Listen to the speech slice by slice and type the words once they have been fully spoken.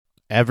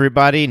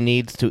Everybody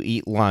Needs to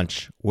Eat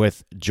Lunch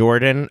with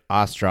Jordan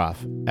Ostroff,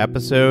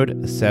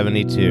 episode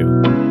 72.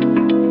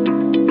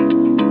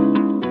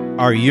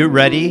 Are you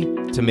ready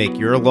to make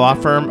your law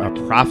firm a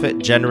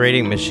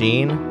profit-generating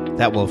machine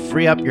that will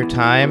free up your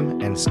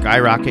time and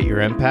skyrocket your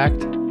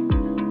impact?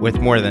 With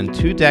more than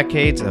 2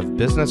 decades of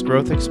business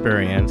growth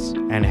experience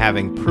and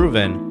having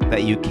proven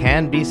that you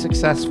can be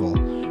successful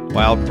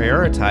while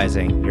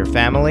prioritizing your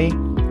family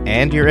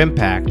and your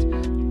impact,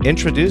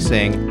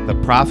 introducing the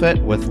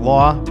Profit with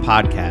Law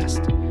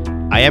podcast.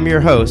 I am your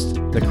host,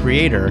 the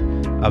creator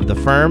of the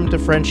Firm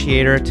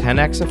Differentiator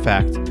 10X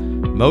Effect,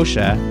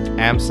 Moshe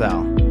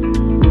Amsel.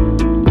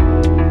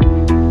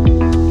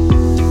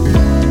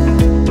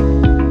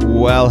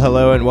 Well,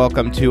 hello and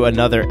welcome to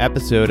another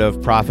episode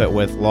of Profit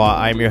with Law.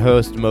 I'm your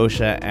host,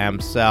 Moshe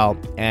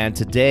Amsel, and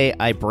today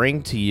I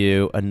bring to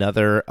you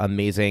another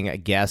amazing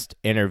guest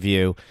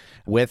interview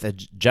with a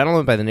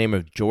gentleman by the name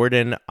of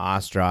Jordan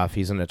Ostroff.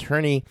 He's an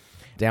attorney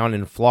down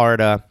in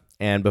Florida.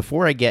 And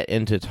before I get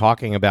into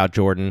talking about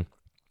Jordan,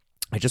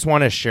 I just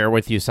want to share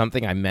with you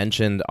something I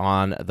mentioned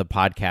on the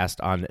podcast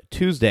on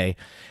Tuesday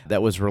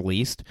that was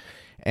released.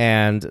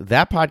 And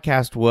that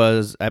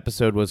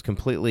episode was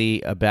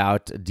completely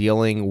about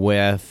dealing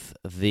with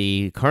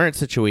the current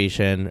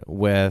situation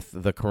with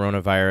the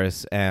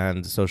coronavirus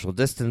and social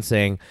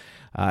distancing,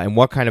 and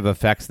what kind of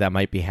effects that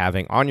might be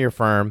having on your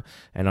firm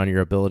and on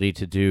your ability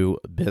to do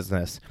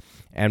business.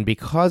 And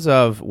because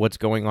of what's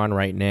going on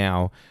right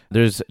now,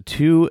 there's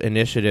 2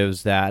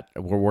 initiatives that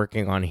we're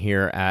working on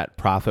here at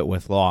Profit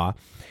with Law.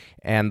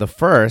 And the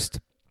first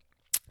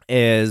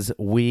is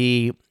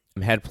we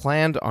had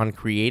planned on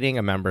creating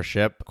a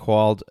membership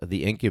called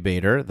the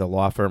Incubator, the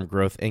Law Firm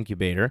Growth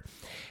Incubator,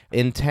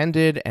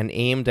 intended and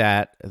aimed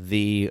at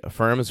the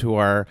firms who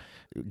are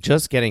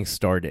just getting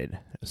started.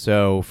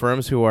 So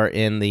firms who are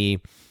in the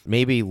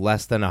maybe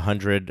less than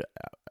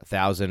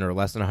 100,000 or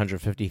less than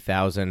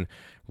 150,000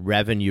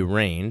 revenue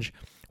range,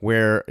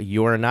 where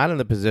you're not in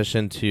the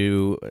position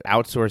to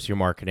outsource your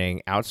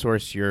marketing,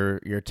 outsource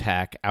your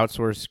tech,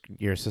 outsource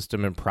your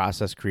system and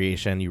process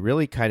creation. You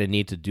really kind of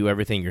need to do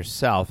everything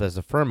yourself as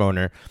a firm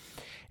owner.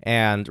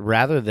 And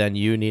rather than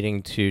you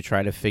needing to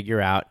try to figure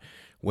out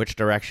which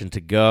direction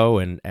to go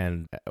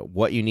and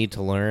what you need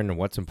to learn and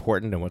what's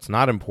important and what's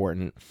not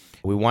important,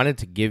 we wanted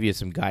to give you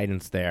some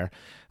guidance there.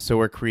 So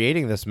we're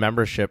creating this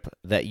membership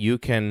that you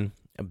can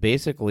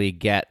basically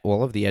get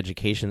all of the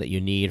education that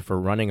you need for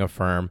running a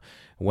firm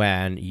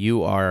when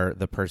you are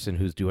the person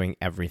who's doing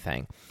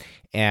everything.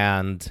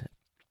 And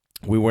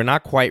we were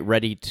not quite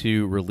ready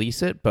to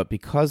release it, but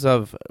because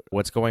of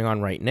what's going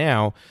on right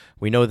now,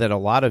 we know that a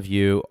lot of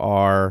you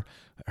are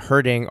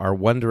hurting, are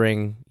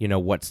wondering,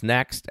 what's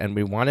next, and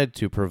we wanted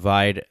to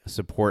provide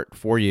support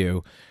for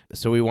you.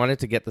 So we wanted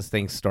to get this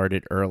thing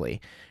started early.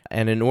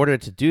 And in order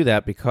to do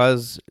that,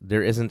 because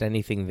there isn't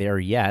anything there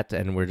yet,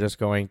 and we're just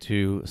going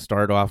to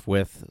start off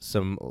with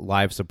some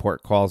live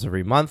support calls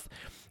every month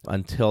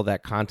until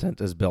that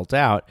content is built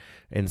out,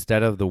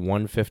 instead of the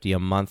 $150 a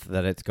month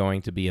that it's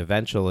going to be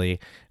eventually,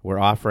 we're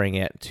offering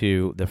it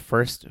to the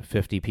first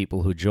 50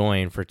 people who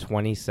join for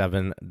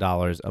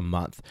 $27 a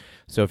month.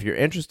 So if you're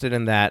interested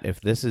in that,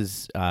 if this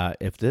is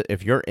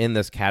if you're in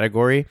this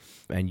category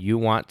and you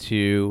want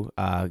to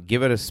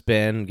give it a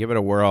spin, give it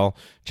a whirl,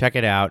 check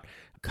it out,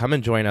 come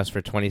and join us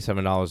for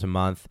 $27 a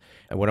month.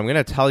 And what I'm going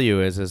to tell you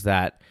is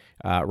that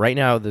right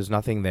now, there's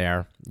nothing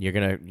there.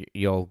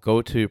 You'll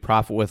go to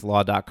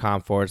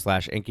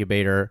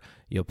profitwithlaw.com/incubator.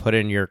 You'll put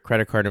in your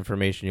credit card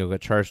information. You'll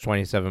get charged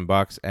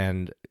 $27,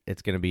 and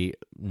it's going to be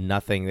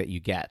nothing that you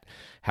get.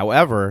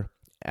 However,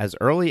 as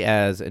early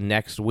as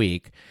next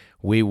week,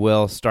 we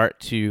will start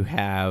to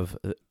have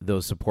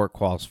those support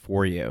calls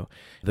for you.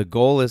 The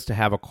goal is to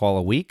have a call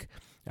a week.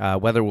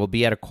 Whether we'll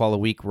be at a call a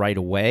week right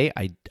away,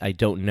 I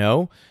don't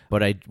know.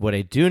 But what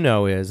I do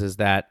know is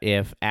that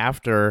if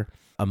after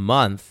a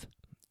month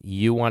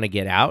you want to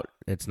get out,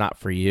 it's not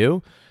for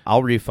you,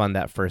 I'll refund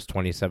that first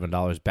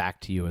 $27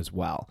 back to you as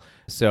well.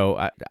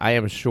 So I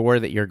am sure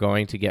that you're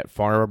going to get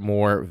far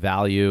more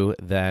value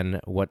than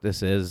what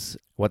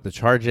the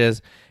charge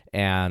is.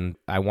 And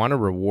I want to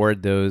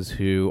reward those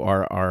who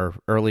are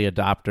early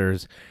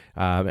adopters.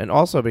 And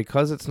also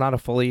because it's not a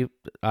fully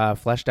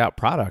fleshed out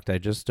product, I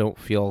just don't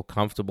feel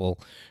comfortable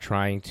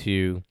trying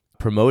to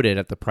promote it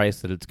at the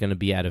price that it's going to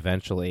be at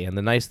eventually. And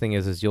the nice thing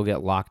is you'll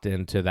get locked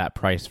into that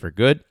price for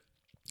good.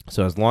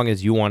 So as long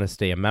as you want to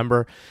stay a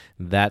member,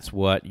 that's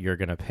what you're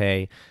going to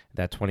pay,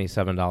 that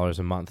 $27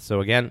 a month. So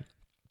again,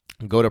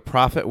 go to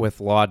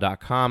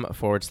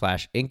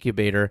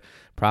profitwithlaw.com/incubator,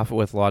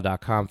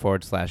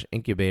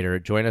 profitwithlaw.com/incubator.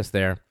 Join us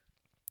there.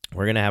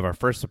 We're going to have our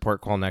first support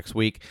call next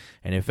week.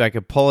 And if I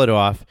could pull it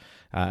off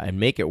and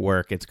make it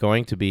work, it's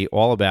going to be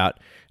all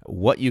about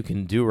what you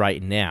can do right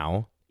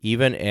now,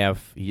 even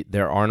if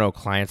there are no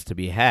clients to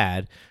be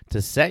had,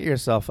 to set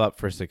yourself up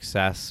for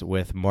success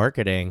with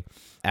marketing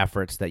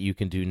efforts that you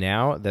can do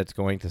now that's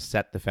going to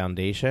set the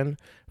foundation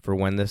for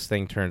when this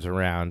thing turns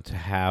around to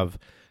have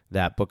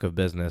that book of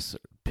business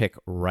pick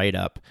right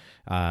up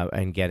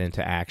and get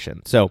into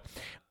action. So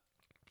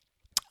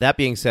That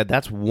being said,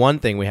 that's one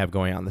thing we have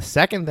going on. The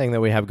second thing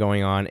that we have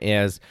going on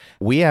is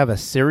we have a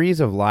series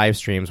of live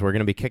streams we're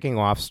going to be kicking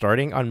off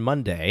starting on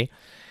Monday.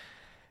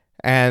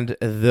 And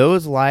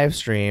those live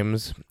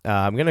streams,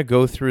 I'm going to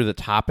go through the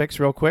topics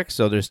real quick.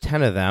 So there's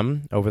 10 of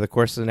them over the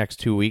course of the next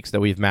 2 weeks that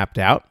we've mapped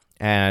out.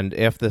 And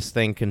if this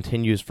thing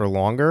continues for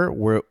longer,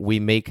 we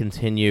may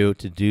continue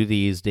to do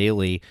these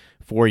daily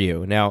for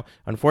you. Now,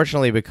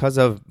 unfortunately, because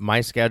of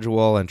my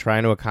schedule and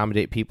trying to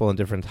accommodate people in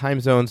different time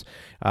zones,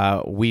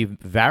 we've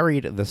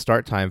varied the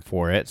start time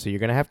for it. So you're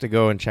going to have to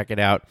go and check it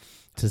out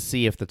to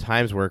see if the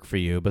times work for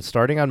you. But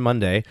starting on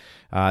Monday,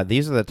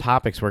 these are the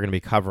topics we're going to be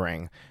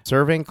covering: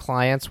 serving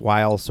clients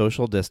while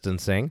social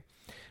distancing,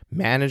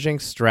 managing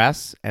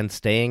stress and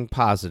staying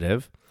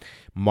positive,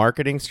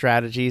 marketing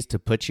strategies to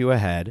put you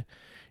ahead,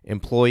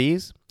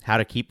 employees, how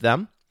to keep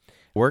them,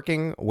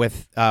 working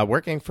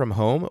from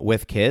home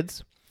with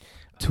kids,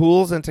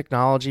 tools and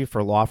technology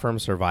for law firm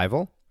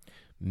survival,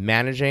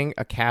 managing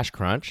a cash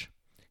crunch,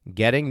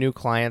 getting new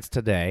clients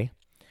today,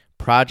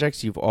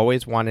 projects you've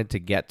always wanted to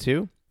get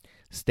to,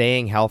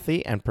 staying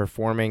healthy, and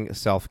performing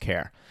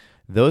self-care.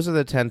 Those are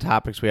the 10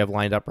 topics we have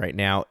lined up right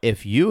now.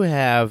 If you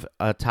have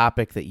a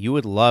topic that you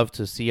would love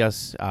to see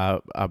us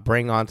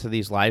bring onto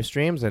these live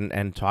streams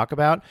and talk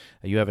about,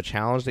 you have a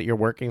challenge that you're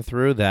working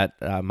through that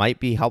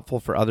might be helpful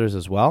for others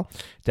as well,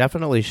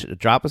 definitely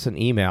drop us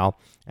an email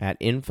at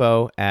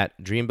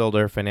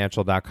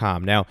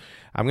info@dreambuilderfinancial.com. Now,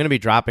 I'm going to be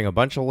dropping a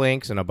bunch of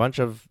links and a bunch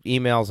of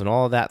emails and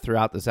all of that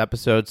throughout this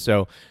episode,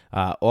 so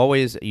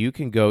always you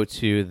can go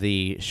to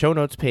the show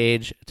notes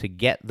page to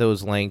get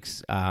those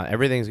links.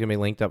 Everything's going to be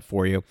linked up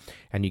for you,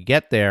 and you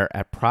get there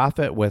at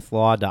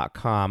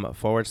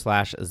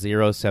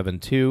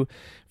profitwithlaw.com/072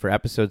 for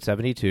episode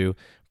 72.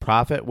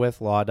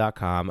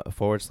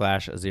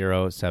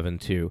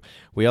 profitwithlaw.com/072.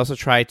 We also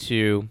try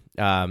to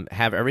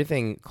have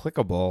everything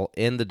clickable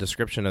in the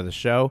description of the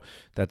show.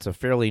 That's a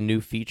fairly new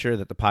feature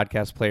that the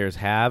podcast players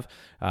have.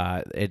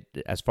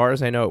 As far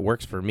as I know, it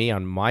works for me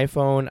on my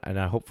phone, and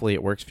hopefully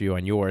it works for you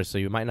on yours, so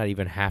you might not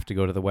even have to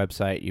go to the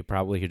website. You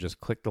probably could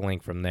just click the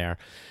link from there.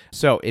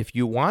 So if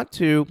you want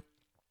to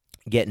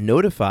get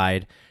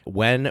notified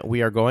when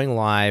we are going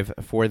live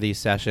for these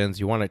sessions,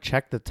 you want to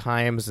check the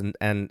times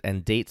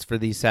and dates for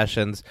these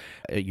sessions,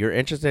 you're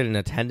interested in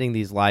attending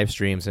these live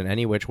streams in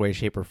any which way,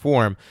 shape, or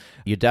form,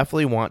 you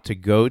definitely want to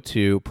go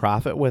to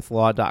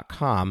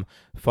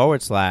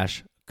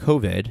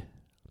profitwithlaw.com/COVID,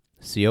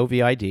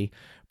 COVID,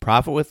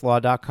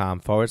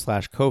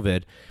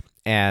 profitwithlaw.com/COVID,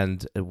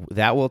 and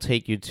that will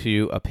take you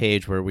to a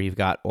page where we've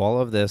got all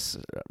of this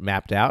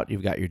mapped out.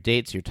 You've got your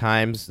dates, your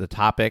times, the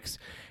topics,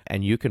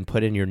 and you can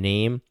put in your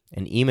name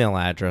and email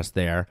address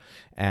there.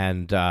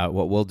 And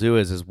what we'll do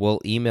is we'll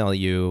email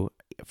you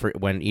for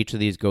when each of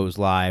these goes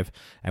live,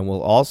 and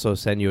we'll also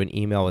send you an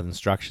email with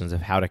instructions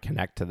of how to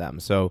connect to them.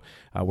 So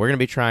we're going to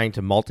be trying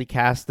to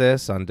multicast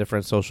this on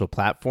different social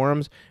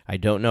platforms. I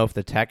don't know if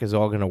the tech is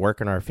all going to work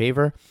in our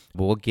favor,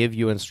 but we'll give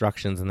you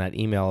instructions in that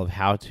email of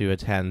how to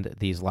attend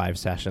these live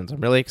sessions.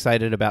 I'm really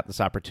excited about this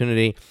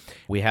opportunity.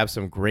 We have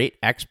some great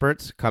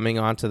experts coming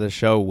onto the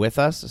show with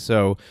us,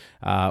 so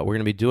we're going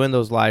to be doing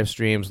those live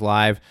streams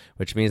live,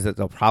 which means that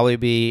there'll probably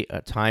be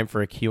a time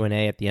for a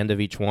Q&A at the end of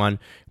each one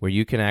where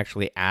you can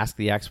actually ask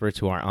the experts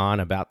who are on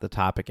about the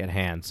topic at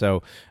hand.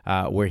 So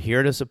we're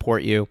here to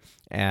support you,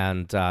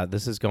 and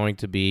this is going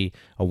to be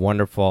a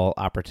wonderful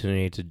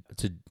opportunity to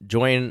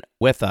join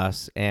with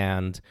us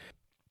and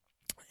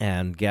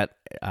get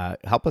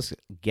help us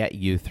get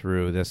you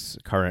through this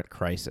current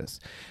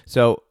crisis.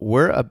 So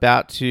we're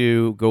about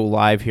to go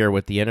live here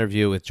with the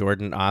interview with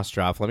Jordan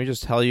Ostroff. Let me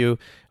just tell you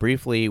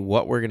briefly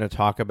what we're going to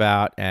talk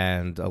about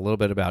and a little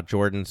bit about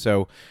Jordan.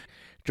 So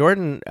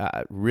Jordan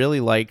really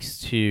likes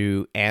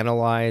to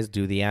analyze,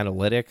 do the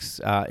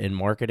analytics in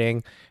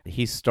marketing.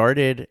 He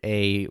started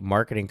a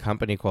marketing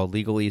company called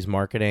Legalese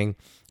Marketing.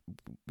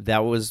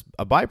 That was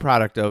a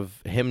byproduct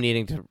of him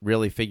needing to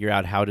really figure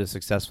out how to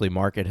successfully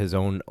market his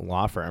own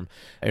law firm.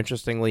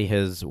 Interestingly,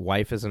 his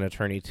wife is an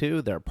attorney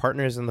too. They're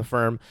partners in the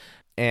firm.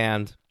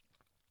 And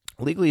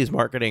Legalese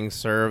Marketing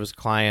serves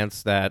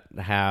clients that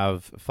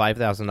have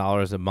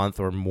 $5,000 a month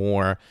or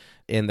more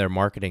in their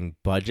marketing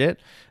budget.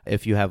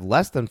 If you have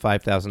less than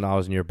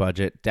 $5,000 in your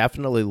budget,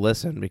 definitely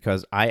listen,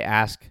 because I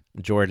ask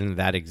Jordan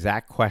that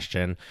exact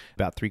question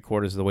about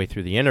 3/4 of the way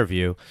through the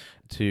interview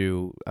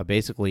to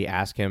basically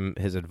ask him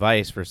his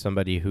advice for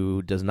somebody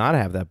who does not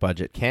have that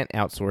budget, can't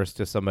outsource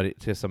to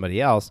somebody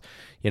else.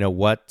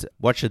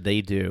 What should they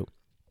do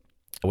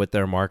with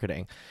their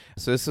marketing?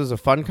 So this is a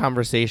fun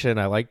conversation.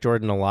 I like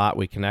Jordan a lot.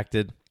 We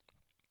connected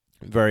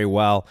very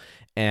well,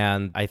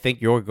 and I think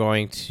you're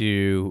going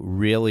to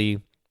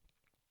really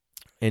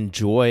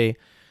enjoy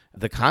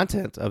the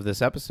content of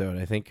this episode.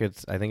 I think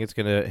it's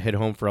going to hit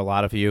home for a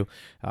lot of you.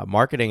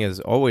 Marketing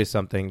is always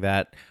something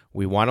that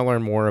we want to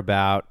learn more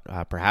about.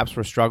 Perhaps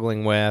we're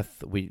struggling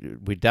with.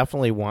 We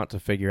definitely want to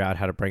figure out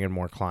how to bring in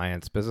more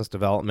clients. Business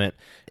development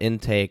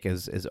intake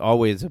is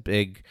always a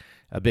big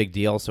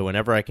deal. So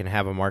whenever I can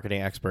have a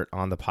marketing expert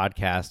on the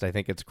podcast, I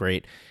think it's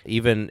great.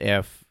 Even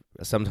if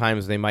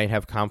Sometimes they might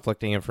have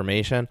conflicting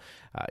information.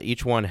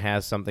 Each one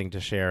has something to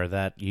share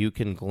that you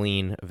can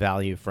glean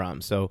value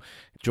from. So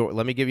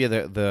let me give you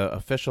the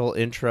official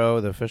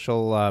intro, the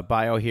official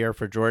bio here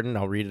for Jordan.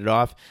 I'll read it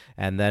off,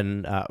 and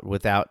then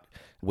without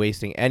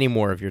wasting any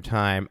more of your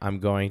time, I'm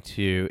going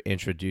to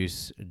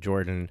introduce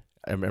Jordan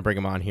and bring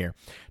him on here.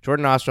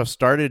 Jordan Ostroff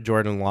started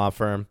Jordan Law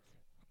Firm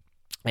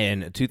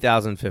in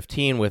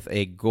 2015 with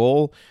a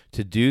goal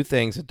to do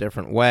things a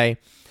different way.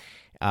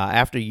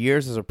 After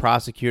years as a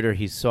prosecutor,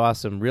 he saw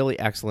some really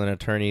excellent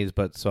attorneys,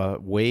 but saw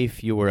way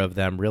fewer of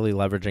them really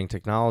leveraging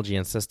technology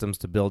and systems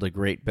to build a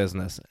great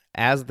business.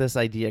 As this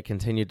idea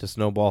continued to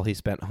snowball, he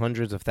spent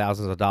hundreds of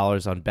thousands of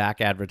dollars on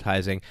back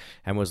advertising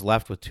and was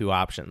left with two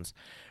options: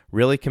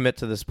 really commit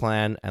to this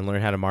plan and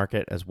learn how to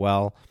market as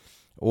well,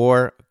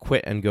 or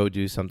quit and go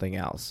do something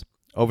else.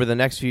 Over the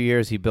next few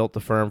years, he built the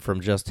firm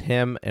from just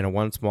him in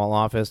one small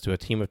office to a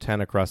team of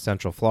 10 across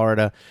Central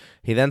Florida.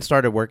 He then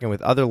started working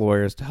with other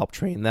lawyers to help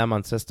train them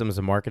on systems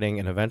and marketing,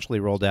 and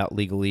eventually rolled out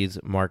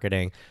Legalese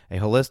Marketing, a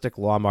holistic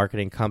law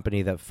marketing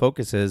company that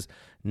focuses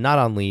not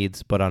on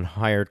leads, but on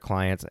hired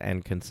clients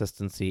and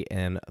consistency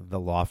in the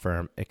law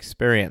firm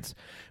experience.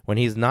 When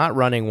he's not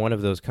running one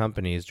of those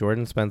companies,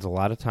 Jordan spends a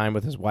lot of time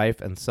with his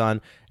wife and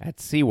son at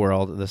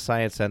SeaWorld, the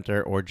Science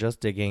Center, or just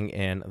digging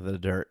in the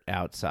dirt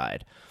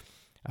outside.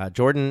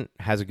 Jordan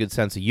has a good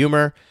sense of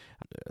humor.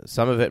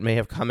 Some of it may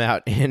have come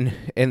out in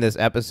this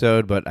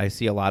episode, but I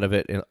see a lot of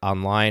it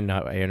online.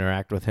 I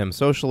interact with him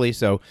socially,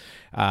 so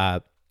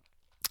I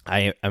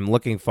am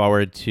looking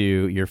forward to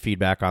your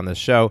feedback on this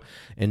show.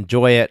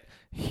 Enjoy it.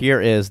 Here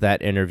is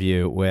that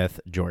interview with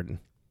Jordan.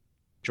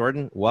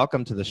 Jordan,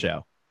 welcome to the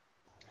show.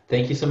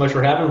 Thank you so much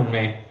for having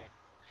me.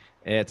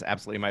 It's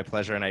absolutely my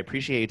pleasure, and I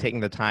appreciate you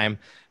taking the time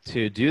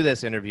to do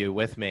this interview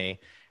with me.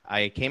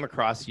 I came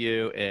across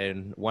you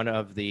in one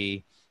of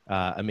the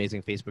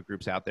amazing Facebook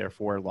groups out there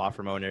for law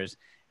firm owners,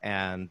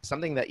 and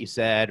something that you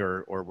said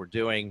or were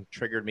doing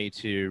triggered me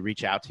to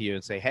reach out to you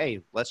and say,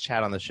 hey, let's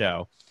chat on the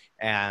show.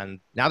 And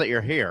now that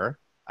you're here,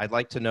 I'd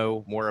like to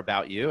know more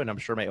about you, and I'm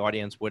sure my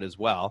audience would as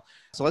well.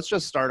 So let's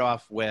just start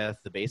off with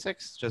the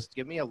basics. Just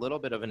give me a little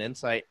bit of an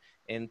insight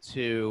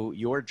into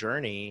your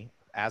journey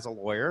as a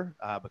lawyer,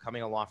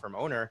 becoming a law firm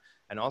owner,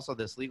 and also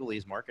this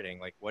Legalese Marketing.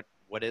 Like, what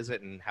is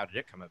it and how did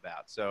it come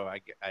about? So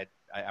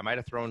I might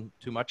have thrown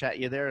too much at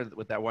you there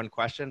with that one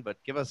question, but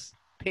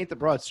paint the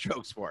broad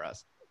strokes for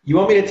us. You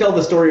want me to tell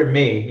the story of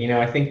me?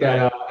 I think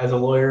that as a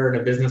lawyer and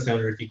a business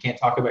owner, if you can't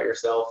talk about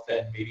yourself,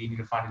 then maybe you need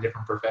to find a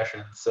different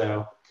profession.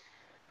 So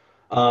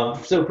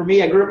for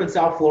me, I grew up in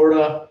South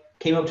Florida,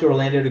 came up to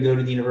Orlando to go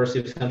to the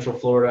University of Central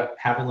Florida,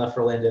 haven't left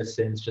Orlando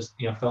since, just,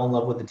 fell in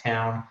love with the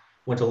town,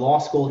 went to law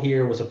school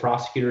here, was a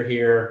prosecutor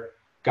here,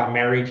 got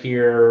married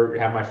here,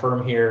 had my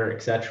firm here,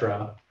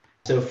 etc.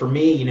 So for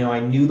me, I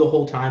knew the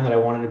whole time that I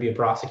wanted to be a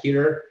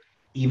prosecutor.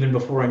 Even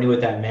before I knew what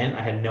that meant,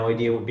 I had no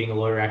idea what being a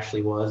lawyer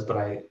actually was.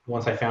 But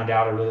once I found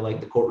out, I really liked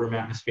the courtroom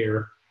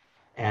atmosphere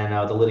and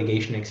the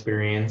litigation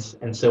experience.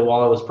 And so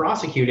while I was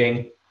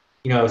prosecuting,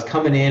 I was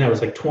coming in, I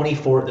was like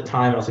 24 at the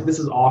time. And I was like, this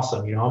is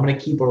awesome. I'm going to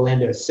keep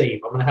Orlando safe.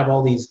 I'm going to have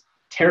all these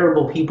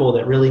terrible people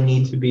that really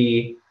need to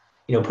be,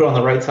 put on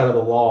the right side of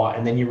the law.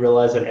 And then you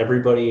realize that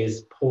everybody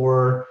is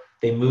poor.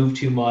 They move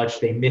too much.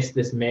 They missed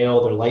this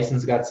mail. Their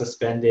license got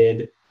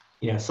suspended.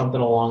 Something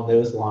along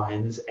those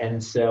lines.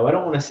 And so I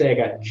don't want to say I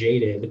got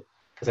jaded,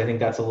 because I think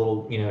that's a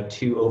little,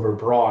 too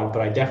overbroad,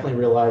 but I definitely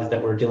realized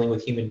that we're dealing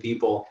with human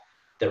people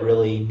that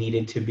really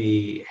needed to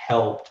be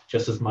helped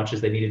just as much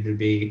as they needed to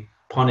be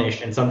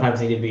punished, and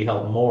sometimes needed to be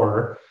helped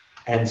more.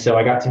 And so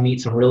I got to meet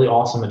some really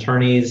awesome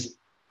attorneys.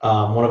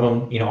 One of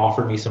them,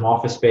 offered me some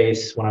office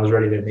space when I was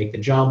ready to make the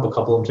jump. A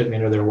couple of them took me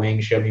under their wing,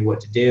 showed me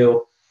what to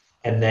do.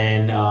 And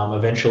then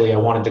eventually I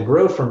wanted to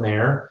grow from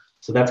there.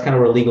 So that's kind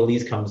of where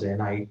Legalese comes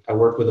in. I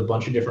worked with a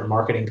bunch of different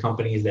marketing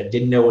companies that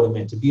didn't know what it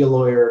meant to be a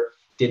lawyer,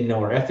 didn't know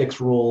our ethics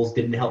rules,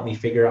 didn't help me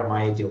figure out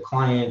my ideal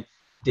client,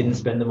 didn't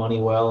spend the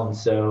money well. And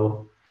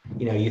so,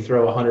 you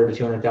throw $100,000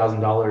 to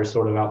 $200,000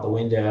 sort of out the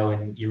window,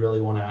 and you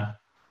really want to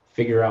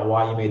figure out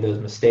why you made those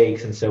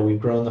mistakes. And so we've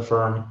grown the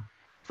firm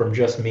from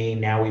just me.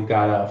 Now we've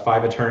got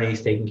 5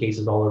 attorneys taking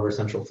cases all over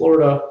Central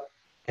Florida.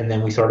 And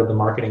then we started the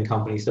marketing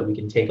company so we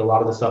can take a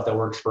lot of the stuff that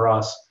works for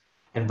us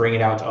and bring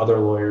it out to other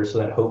lawyers, so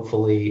that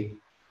hopefully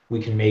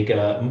we can make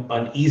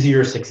an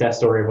easier success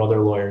story of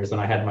other lawyers than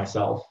I had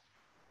myself.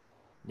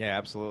 Yeah,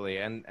 absolutely.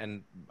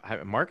 And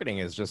marketing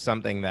is just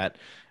something that,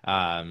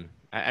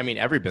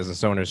 every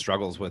business owner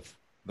struggles with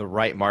the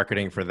right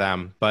marketing for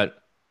them,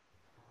 but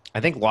I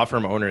think law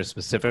firm owners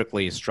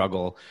specifically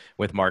struggle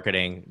with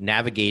marketing,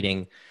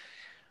 navigating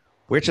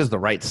which is the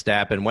right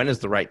step and when is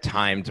the right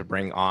time to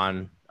bring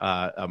on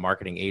a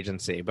marketing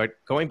agency. But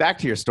going back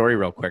to your story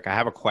real quick, I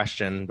have a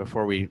question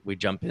before we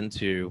jump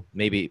into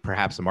maybe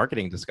perhaps a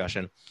marketing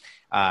discussion.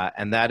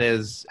 And that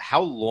is,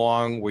 how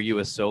long were you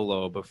a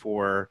solo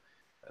before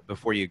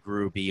you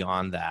grew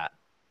beyond that?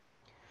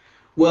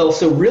 Well,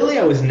 so really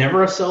I was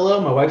never a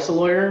solo. My wife's a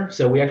lawyer.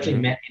 So we actually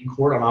met in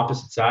court on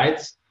opposite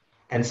sides.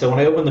 And so when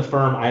I opened the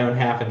firm, I owned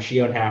half and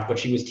she owned half, but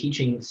she was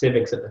teaching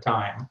civics at the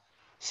time.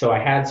 So I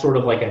had sort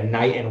of like a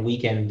night and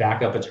weekend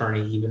backup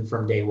attorney even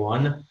from day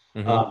one.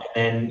 Hmm.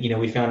 And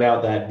we found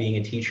out that being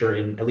a teacher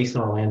in at least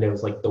in Orlando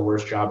is like the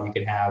worst job you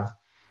could have.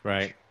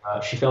 Right.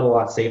 She felt a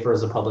lot safer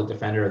as a public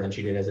defender than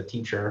she did as a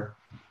teacher.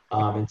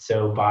 And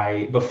so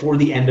before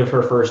the end of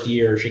her first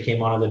year, she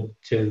came on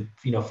to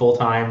full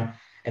time.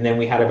 And then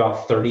we had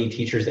about 30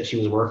 teachers that she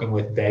was working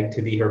with beg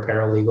to be her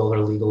paralegal,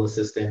 her legal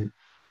assistant,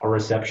 or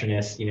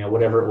receptionist,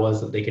 whatever it was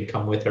that they could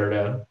come with her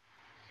to,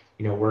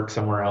 work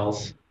somewhere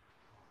else.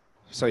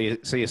 So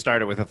you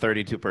started with a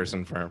 32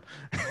 person firm.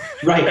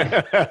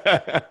 Right.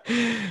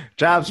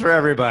 Jobs for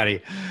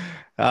everybody.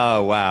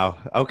 Oh wow.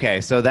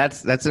 Okay, so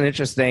that's an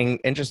interesting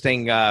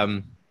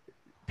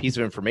piece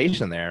of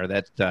information there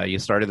that you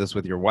started this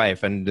with your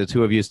wife, and the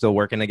two of you still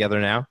working together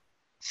now.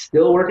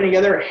 Still working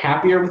together,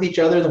 happier with each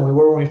other than we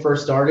were when we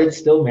first started.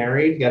 Still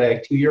married, got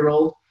a 2-year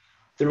old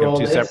You through have all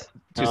this.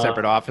 two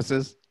separate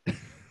offices.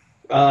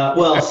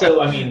 Well,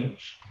 so I mean,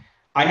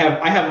 I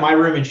have my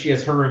room and she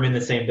has her room in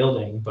the same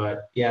building.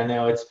 But yeah,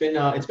 no, it's been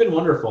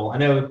wonderful. I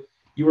know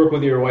you work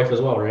with your wife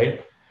as well,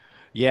 right?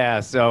 Yeah,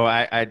 so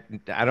I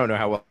don't know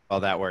how well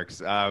that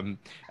works. Yeah,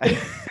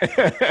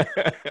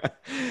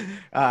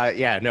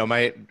 no,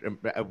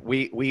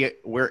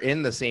 we're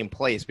in the same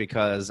place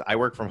because I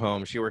work from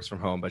home, she works from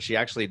home, but she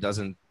actually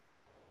doesn't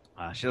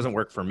she doesn't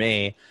work for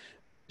me.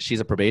 She's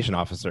a probation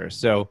officer,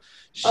 so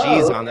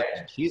Oh,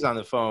 okay. she's on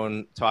the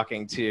phone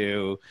talking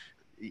to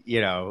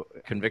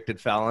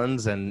convicted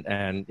felons and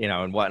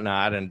and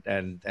whatnot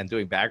and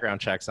doing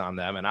background checks on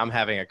them, and I'm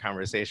having a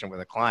conversation with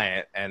a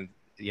client, and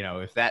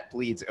if that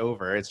bleeds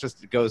over, it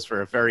goes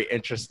for a very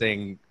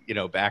interesting,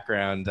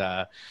 background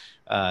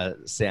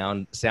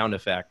sound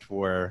effect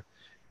for,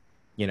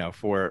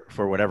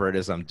 for whatever it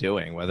is I'm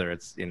doing, whether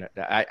it's,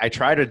 I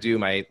try to do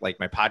my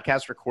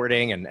podcast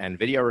recording and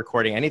video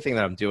recording, anything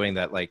that I'm doing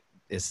that like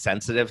is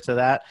sensitive to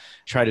that,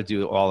 try to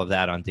do all of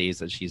that on days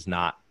that she's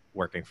not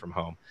working from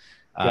home.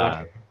 Uh,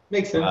 Gotcha.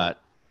 Makes sense.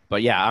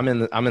 but yeah, I'm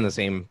in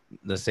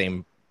the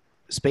same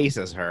space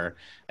as her,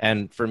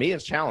 and for me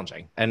it's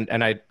challenging,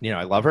 and I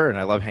love her and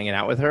I love hanging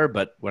out with her,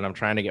 but when I'm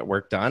trying to get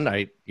work done,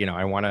 I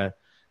want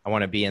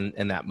to be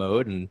in that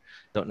mode, and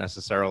don't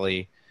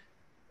necessarily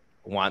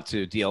want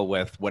to deal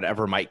with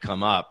whatever might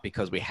come up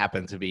because we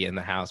happen to be in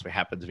the house, we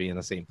happen to be in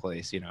the same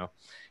place.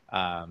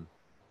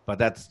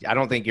 But I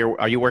don't think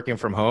are you working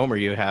from home, or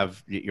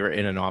you're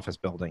in an office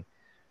building?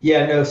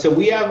 Yeah, no. So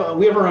we have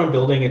our own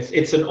building.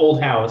 It's an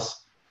old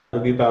house.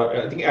 It'll be about,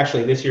 I think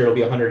actually this year it'll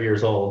be 100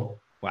 years old.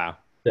 Wow.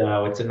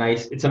 So it's a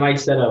nice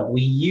setup.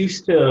 We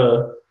used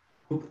to,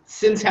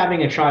 since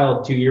having a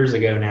child 2 years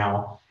ago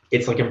now,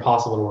 it's like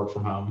impossible to work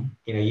from home.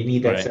 You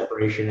need that Right.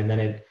 separation, and then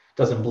it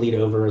doesn't bleed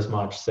over as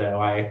much.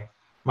 So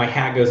my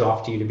hat goes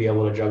off to you to be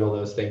able to juggle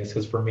those things.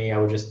 Because for me, I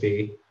would just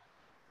be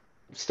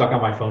stuck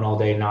on my phone all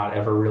day, not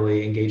ever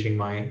really engaging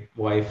my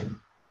wife.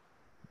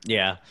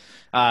 Yeah,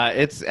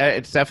 it's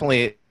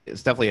definitely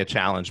a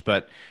challenge,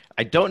 but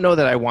I don't know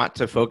that I want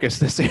to focus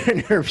this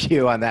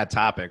interview on that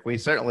topic. We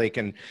certainly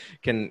can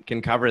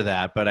cover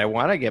that, but I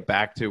want to get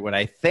back to what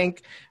I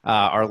think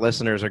our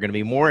listeners are going to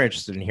be more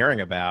interested in hearing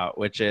about,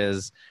 which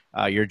is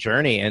your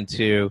journey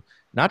into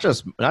not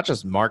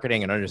just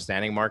marketing and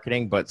understanding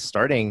marketing, but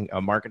starting a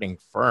marketing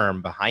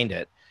firm behind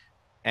it,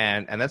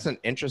 and that's an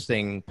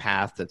interesting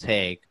path to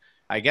take.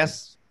 I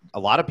guess a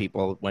lot of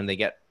people, when they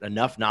get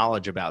enough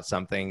knowledge about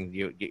something,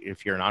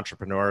 if you're an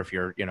entrepreneur, if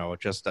you're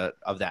just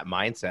of that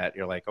mindset,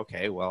 you're like,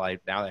 okay, well,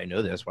 now that I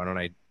know this, why don't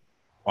I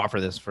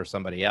offer this for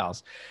somebody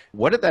else?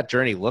 What did that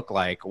journey look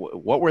like?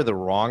 What were the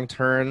wrong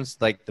turns,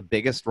 like the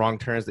biggest wrong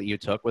turns that you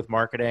took with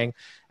marketing,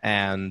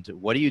 and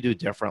what do you do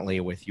differently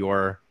with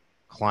your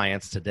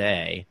clients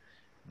today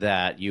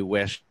that you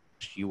wish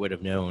you would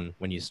have known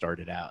when you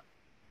started out?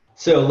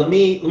 So let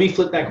me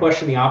flip that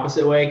question the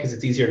opposite way because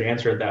it's easier to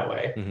answer it that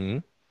way. Mm-hmm.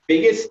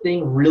 Biggest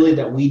thing really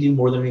that we do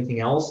more than anything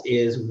else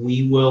is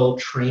we will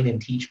train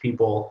and teach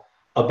people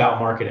about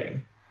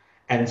marketing.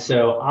 And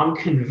so I'm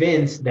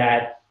convinced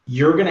that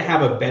you're going to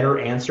have a better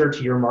answer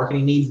to your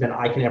marketing needs than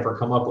I can ever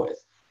come up with.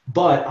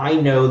 But I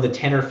know the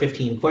 10 or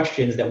 15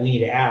 questions that we need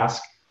to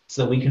ask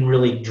so that we can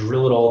really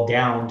drill it all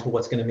down to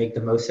what's going to make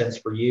the most sense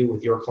for you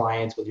with your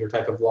clients, with your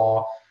type of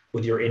law,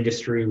 with your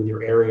industry, with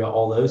your area,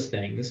 all those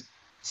things.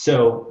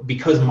 So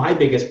because my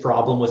biggest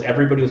problem was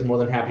everybody was more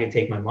than happy to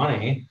take my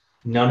money,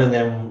 none of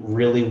them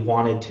really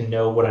wanted to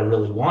know what I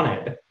really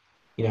wanted.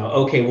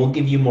 Okay, we'll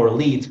give you more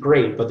leads,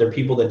 great, but they're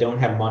people that don't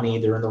have money,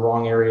 they're in the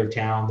wrong area of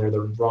town, they're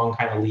the wrong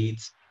kind of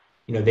leads.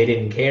 They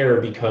didn't care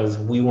because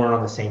we weren't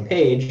on the same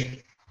page.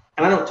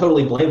 And I don't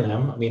totally blame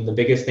them. I mean, the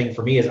biggest thing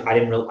for me is I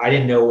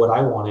didn't know what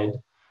I wanted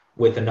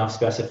with enough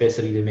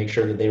specificity to make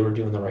sure that they were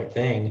doing the right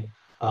thing.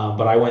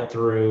 But I went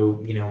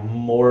through,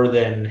 more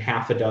than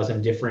half a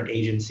dozen different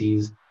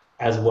agencies,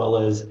 as well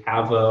as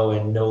Avo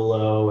and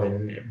Nolo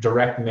and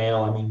direct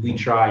mail. I mean, we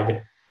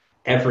tried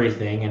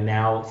everything. And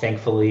now,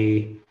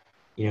 thankfully,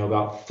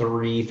 about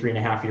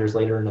 3.5 years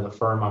later into the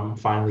firm, I'm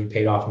finally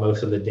paid off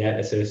most of the debt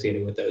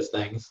associated with those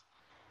things.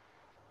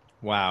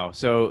 Wow.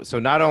 So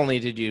not only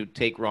did you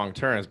take wrong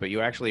turns, but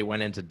you actually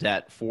went into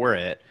debt for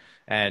it.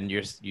 and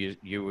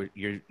you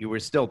were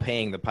still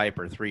paying the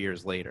piper 3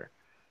 years later.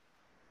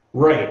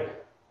 Right.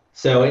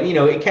 So,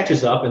 it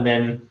catches up, and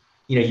then,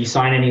 you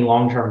sign any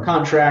long-term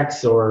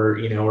contracts, or,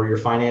 or you're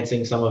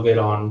financing some of it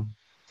on,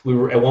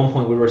 at one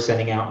point we were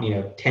sending out,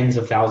 tens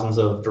of thousands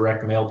of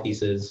direct mail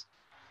pieces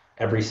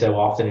every so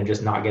often, and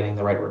just not getting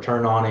the right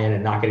return on it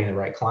and not getting the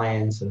right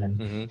clients, and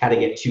then had to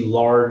get too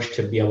large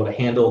to be able to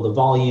handle the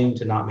volume,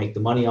 to not make the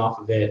money off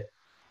of it.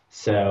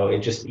 So it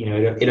just,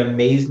 it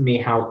amazed me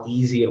how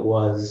easy it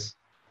was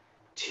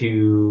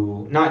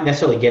to not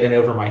necessarily get it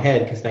over my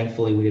head, because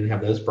thankfully we didn't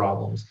have those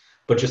problems,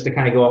 but just to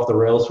kind of go off the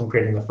rails from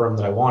creating the firm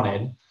that I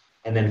wanted.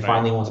 And then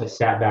finally, once I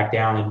sat back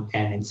down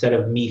and instead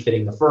of me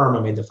fitting the firm,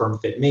 I made the firm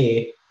fit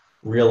me,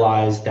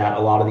 realized that a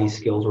lot of these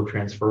skills were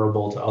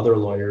transferable to other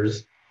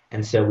lawyers.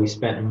 And so we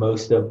spent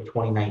most of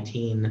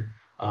 2019,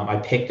 I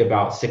picked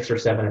about 6 or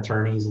 7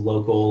 attorneys,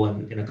 local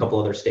and in a couple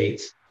other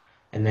states.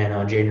 And then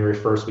on January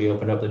 1st, we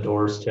opened up the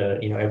doors to,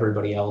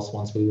 everybody else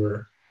once we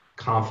were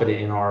confident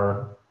in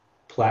our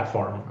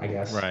platform, I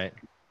guess. Right.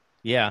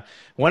 Yeah.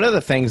 One of the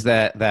things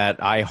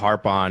that I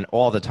harp on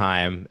all the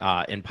time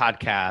in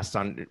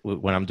podcasts,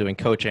 when I'm doing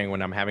coaching,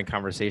 when I'm having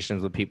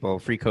conversations with people,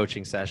 free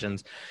coaching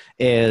sessions,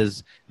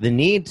 is the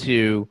need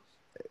to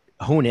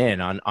hone in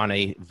on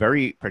a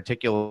very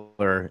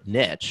particular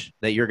niche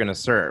that you're going to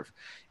serve.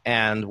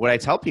 And what I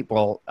tell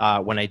people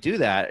when I do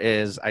that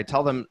is I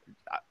tell them,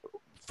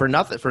 for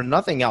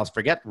nothing else,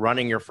 forget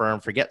running your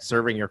firm, forget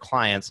serving your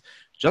clients,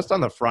 just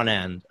on the front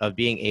end of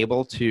being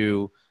able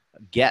to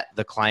get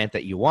the client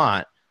that you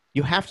want,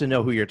 you have to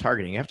know who you're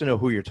targeting. You have to know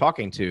who you're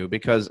talking to,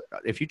 because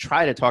if you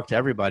try to talk to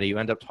everybody, you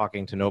end up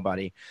talking to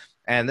nobody.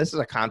 And this is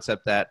a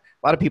concept that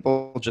a lot of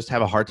people just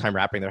have a hard time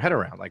wrapping their head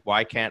around. Like,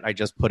 why can't I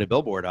just put a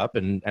billboard up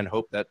and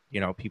hope that,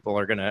 people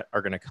are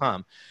gonna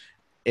come?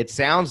 It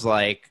sounds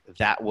like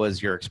that was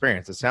your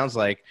experience. It sounds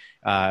like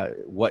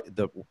what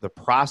the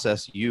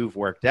process you've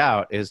worked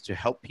out is to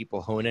help people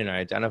hone in and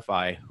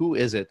identify who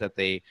is it that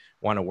they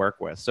want to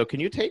work with. So can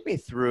you take me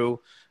through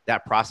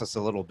that process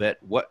a little bit?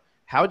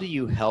 How do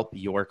you help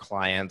your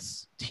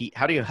clients?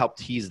 How do you help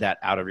tease that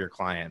out of your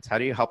clients? How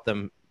do you help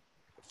them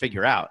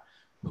figure out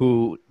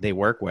who they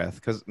work with?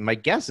 Because my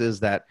guess is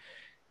that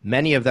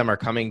many of them are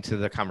coming to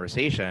the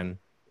conversation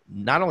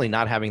not only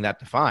not having that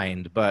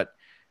defined, but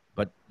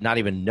not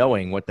even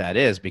knowing what that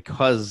is,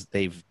 because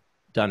they've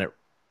done it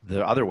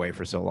the other way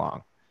for so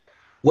long.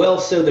 Well,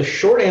 so the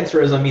short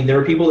answer is, there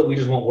are people that we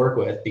just won't work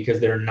with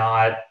because they're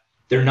not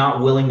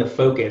willing to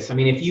focus.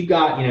 If you've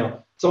got,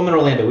 so I'm in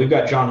Orlando, we've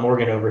got John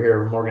Morgan over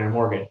here, Morgan &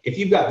 Morgan. If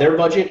you've got their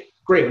budget,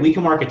 great, we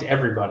can market to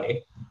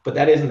everybody, but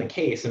that isn't the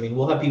case.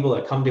 We'll have people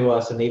that come to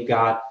us and they've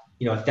got,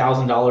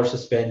 $1,000 to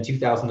spend,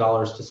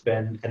 $2,000 to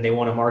spend, and they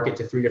want to market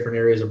to 3 different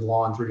areas of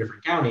law in 3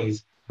 different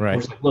counties. Right.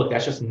 We're just like, look,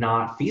 that's just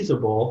not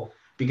feasible,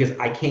 because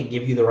I can't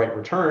give you the right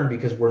return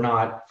because we're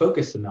not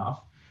focused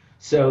enough.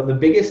 So the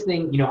biggest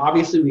thing,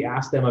 obviously we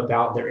ask them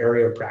about their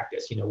area of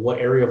practice. What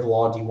area of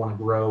law do you want to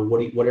grow?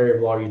 What area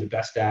of law are you the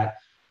best at?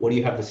 What do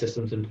you have the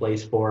systems in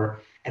place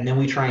for? And then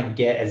we try and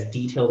get as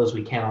detailed as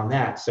we can on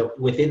that. So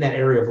within that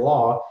area of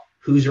law,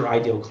 who's your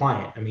ideal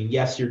client?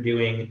 Yes, you're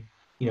doing,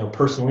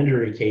 personal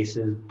injury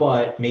cases,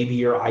 but maybe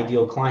your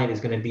ideal client is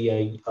going to be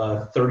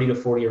a 30 to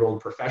 40-year-old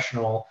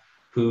professional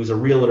who's a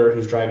realtor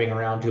who's driving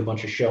around to a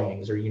bunch of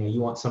showings, or, you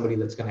want somebody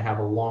that's going to have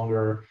a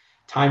longer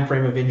time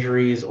frame of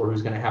injuries, or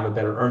who's going to have a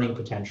better earning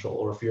potential.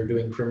 Or if you're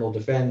doing criminal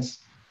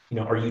defense,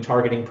 are you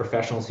targeting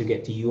professionals who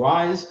get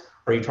DUIs?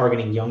 Are you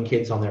targeting young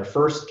kids on their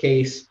first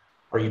case?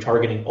 Are you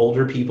targeting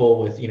older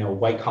people with,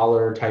 white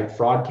collar type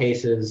fraud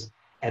cases?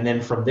 And then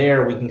from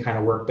there, we can kind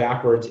of work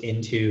backwards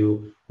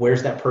into,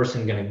 where's that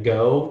person going to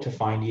go to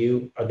find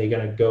you? Are they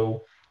going to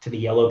go to the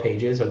yellow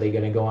pages? Are they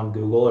going to go on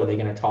Google? Are they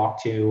going to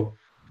talk to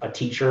a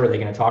teacher? Are they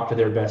going to talk to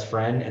their best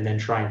friend? And then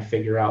try and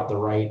figure out the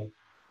right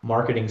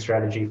marketing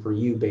strategy for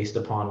you based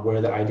upon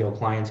where the ideal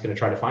client's going to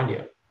try to find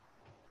you.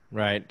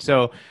 Right.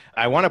 So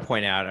I want to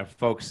point out,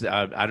 folks,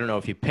 I don't know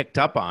if you picked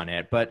up on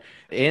it, but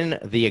in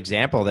the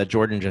example that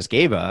Jordan just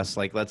gave us,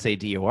 like let's say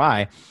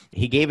DUI,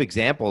 he gave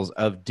examples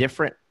of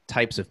different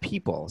types of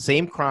people,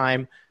 same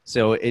crime.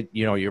 So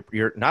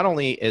you're not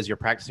only is your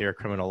practice area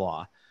criminal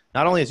law,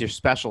 not only is your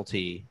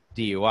specialty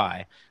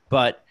DUI,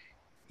 but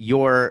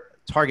your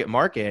target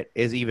market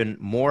is even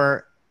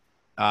more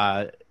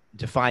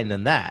defined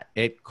than that.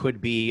 It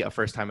could be a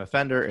first-time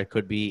offender. It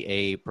could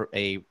be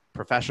a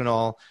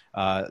professional,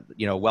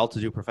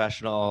 well-to-do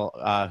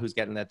professional who's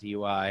getting that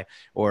DUI,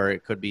 or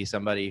it could be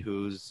somebody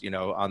who's,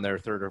 on their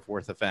 3rd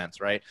or 4th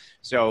offense, right?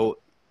 So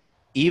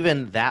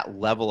even that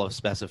level of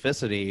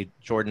specificity,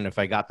 Jordan, if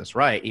I got this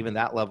right, even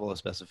that level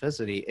of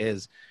specificity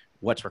is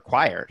what's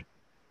required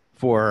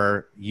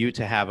for you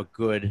to have a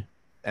good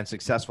and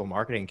successful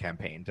marketing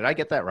campaign. Did I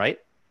get that right?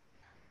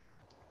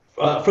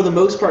 For the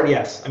most part,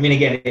 yes.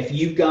 Again, if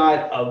you've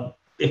got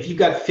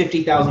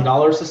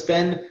 $50,000 to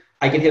spend,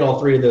 I can hit all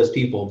 3 of those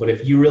people. But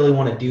if you really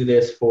want to do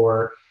this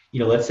for,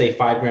 let's say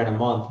 $5,000 a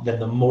month, then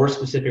the more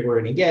specific we're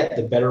going to get,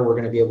 the better we're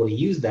going to be able to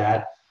use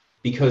that,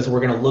 because we're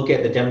going to look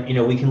at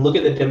we can look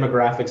at the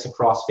demographics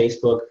across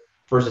Facebook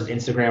versus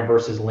Instagram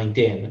versus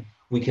LinkedIn.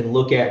 We can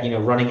look at,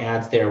 running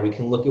ads there. We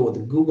can look at what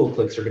the Google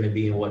clicks are going to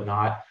be and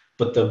whatnot.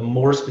 But the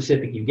more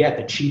specific you get,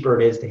 the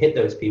cheaper it is to hit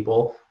those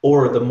people,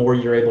 or the more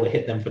you're able to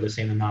hit them for the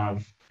same amount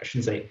of,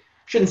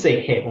 shouldn't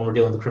say hit when we're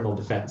dealing with criminal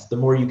defense. The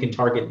more you can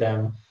target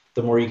them,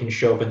 the more you can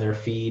show up in their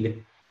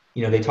feed.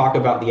 They talk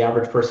about the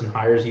average person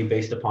hires you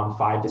based upon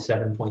 5 to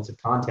 7 points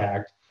of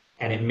contact,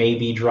 and it may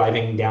be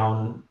driving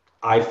down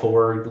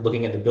I-4,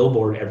 looking at the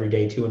billboard every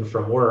day to and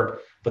from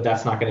work, but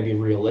that's not going to be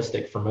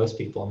realistic for most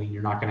people. I mean,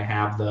 you're not going to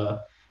have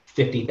the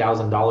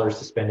 $50,000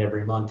 to spend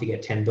every month to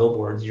get 10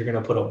 billboards. You're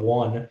going to put up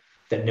one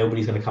that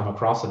nobody's going to come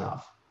across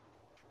enough.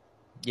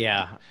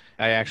 Yeah.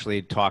 I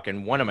actually talk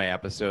in one of my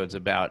episodes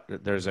about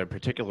there's a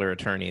particular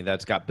attorney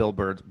that's got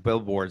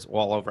billboards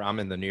all over. I'm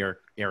in the New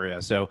York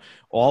area. So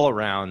all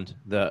around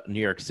the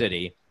New York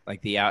City,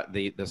 like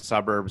the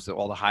suburbs,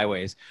 all the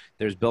highways,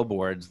 there's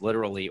billboards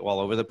literally all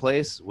over the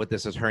place with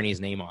this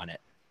attorney's name on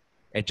it.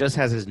 It just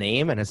has his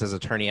name and it says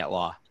attorney at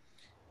law.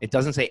 It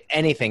doesn't say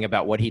anything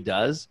about what he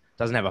does,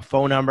 doesn't have a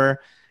phone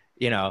number,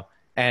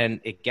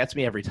 and it gets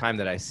me every time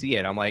that I see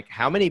it. I'm like,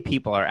 how many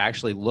people are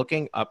actually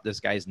looking up this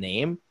guy's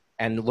name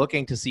and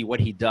looking to see what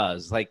he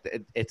does?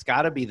 Like, it's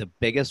got to be the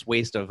biggest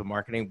waste of a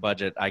marketing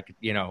budget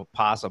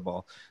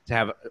possible to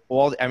have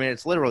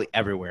it's literally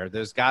everywhere.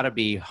 There's got to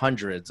be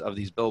hundreds of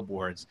these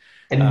billboards.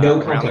 And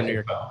no contact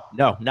info.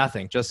 No,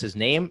 nothing. Just his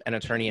name and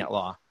attorney at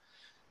law.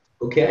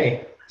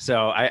 Okay.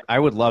 So I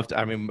would love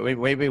to,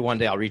 maybe one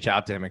day I'll reach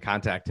out to him and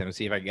contact him and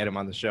see if I can get him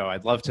on the show.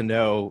 I'd love to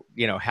know,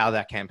 how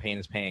that campaign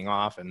is paying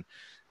off. And,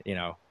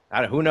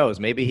 who knows,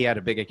 maybe he had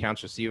a big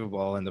accounts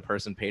receivable and the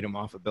person paid him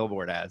off of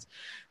billboard ads,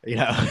 you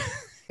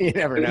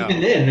never know.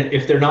 Even then,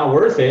 if they're not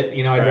worth it,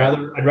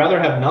 I'd rather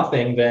have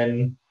nothing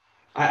than,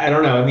 I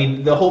don't know. I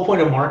mean, the whole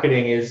point of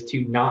marketing is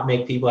to not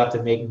make people have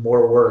to make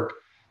more work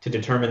to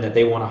determine that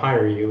they want to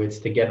hire you. It's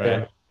to get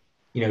them,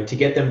 to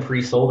get them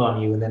pre-sold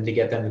on you and then to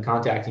get them to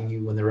contacting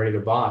you when they're ready to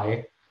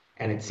buy.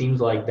 And it seems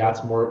like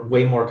that's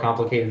way more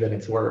complicated than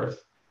it's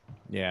worth.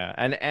 Yeah.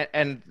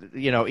 And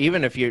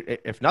even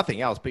if nothing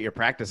else, put your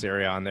practice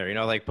area on there,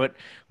 like put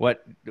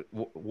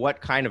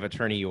what kind of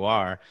attorney you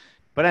are.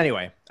 But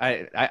anyway,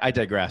 I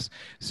digress.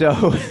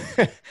 So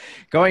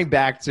going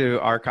back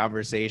to our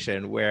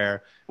conversation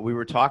where we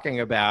were talking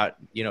about,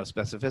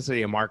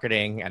 specificity of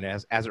marketing and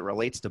as it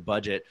relates to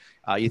budget,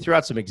 you threw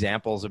out some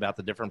examples about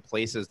the different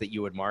places that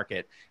you would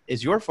market.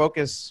 Is your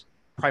focus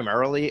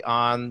primarily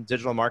on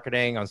digital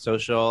marketing, on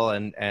social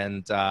and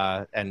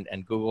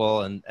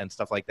Google and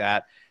stuff like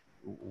that?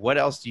 What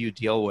else do you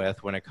deal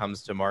with when it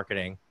comes to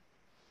marketing?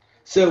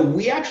 So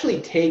we actually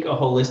take a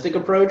holistic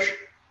approach.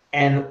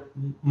 And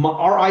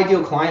our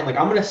ideal client,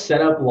 I'm going to set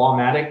up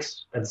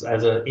Lawmatics as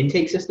an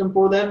intake system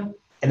for them.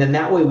 And then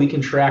that way we can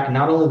track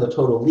not only the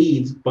total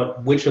leads,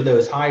 but which of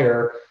those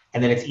hire.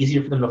 And then it's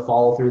easier for them to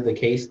follow through the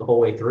case the whole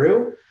way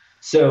through.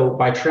 So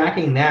by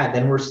tracking that,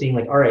 then we're seeing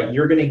all right,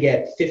 you're going to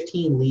get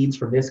 15 leads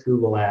from this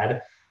Google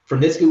ad. From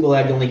this Google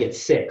ad, you only get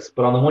 6.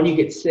 But on the one you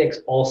get 6,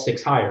 all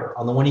 6 hire.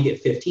 On the one you get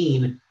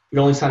 15,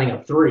 you're only signing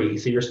up 3.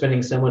 So you're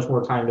spending so much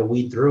more time to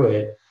weed through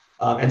it.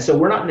 And so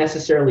we're not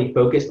necessarily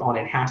focused on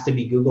it has to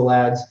be Google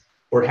ads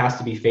or it has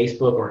to be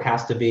Facebook or it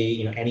has to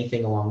be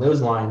anything along those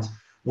lines.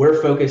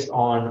 We're focused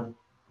on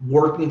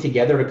working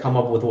together to come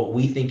up with what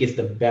we think is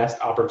the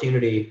best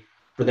opportunity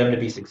for them to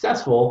be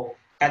successful.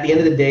 At the end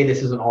of the day,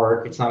 this is an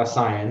art. It's not a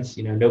science.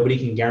 Nobody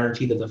can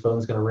guarantee that the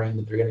phone's going to ring,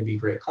 that they're going to be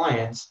great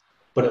clients.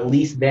 But at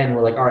least then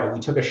we're like, all right,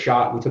 we took a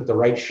shot. We took the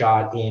right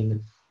shot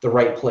in the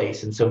right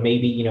place. And so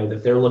maybe,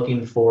 if they're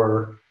looking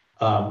for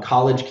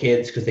college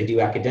kids because they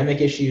do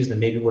academic issues, then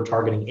maybe we're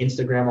targeting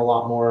Instagram a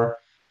lot more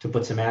to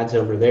put some ads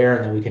over there,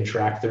 and then we can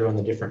track through on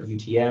the different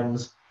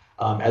UTMs,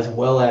 as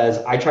well as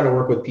I try to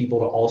work with people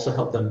to also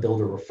help them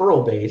build a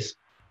referral base,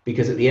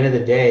 because at the end of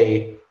the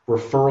day,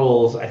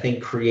 referrals, I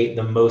think, create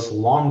the most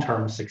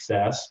long-term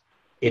success.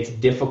 It's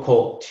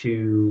difficult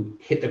to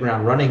hit the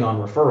ground running on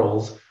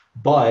referrals,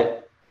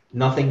 but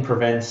nothing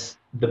prevents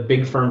the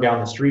big firm down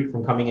the street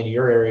from coming into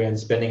your area and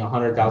spending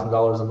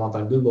 $100,000 a month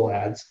on Google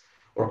ads,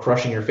 or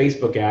crushing your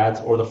Facebook ads,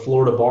 or the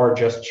Florida bar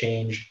just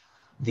changed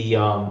the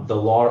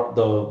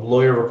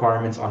lawyer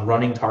requirements on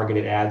running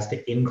targeted ads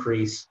to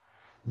increase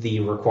the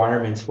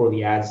requirements for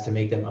the ads to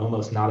make them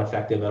almost not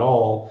effective at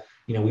all.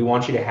 We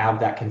want you to have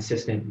that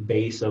consistent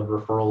base of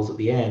referrals at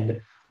the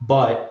end,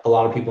 but a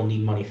lot of people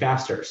need money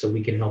faster. So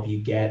we can help you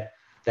get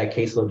that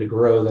caseload to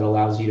grow that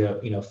allows you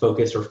to,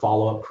 focus or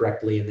follow up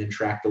correctly and then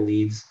track the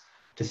leads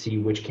to see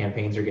which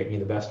campaigns are getting you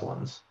the best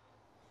ones.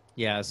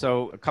 Yeah.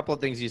 So a couple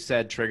of things you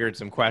said triggered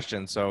some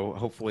questions. So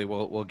hopefully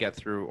we'll get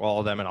through all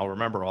of them and I'll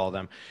remember all of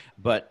them.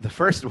 But the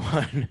first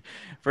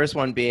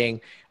one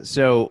being,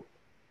 so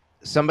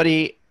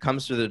somebody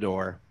comes through the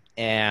door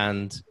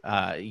and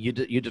you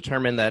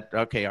determine that,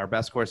 okay, our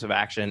best course of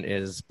action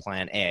is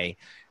plan A.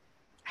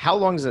 How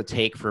long does it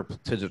take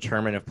to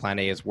determine if plan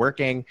A is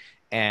working,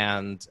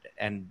 and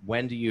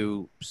when do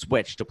you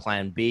switch to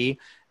plan B?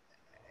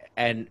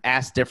 And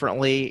asked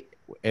differently,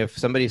 if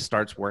somebody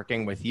starts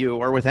working with you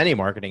or with any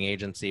marketing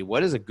agency,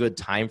 what is a good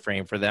time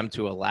frame for them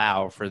to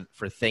allow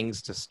for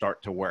things to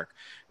start to work?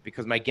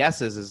 Because my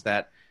guess is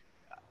that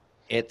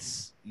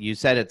you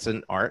said it's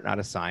an art, not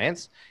a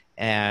science.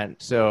 And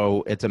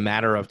so it's a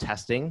matter of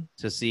testing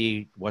to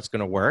see what's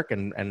going to work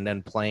and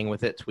then playing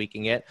with it,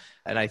 tweaking it.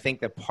 And I think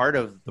that part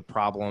of the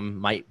problem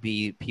might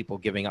be people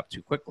giving up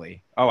too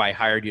quickly. Oh, I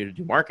hired you to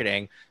do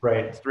marketing.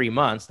 Right. 3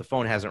 months, the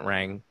phone hasn't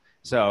rang.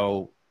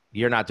 So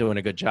you're not doing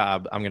a good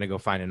job. I'm going to go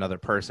find another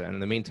person. In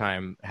the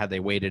meantime, had they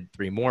waited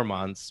 3 more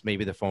months,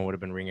 maybe the phone would have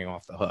been ringing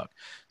off the hook.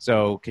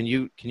 So can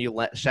you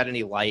shed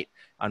any light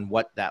on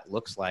what that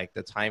looks like,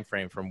 the time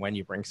frame from when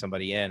you bring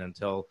somebody in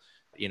until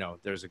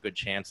there's a good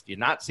chance you're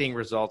not seeing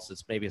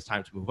results, maybe it's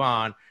time to move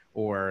on,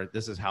 or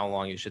this is how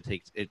long you should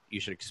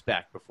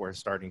expect before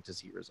starting to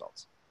see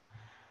results?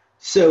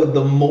 So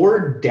the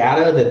more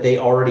data that they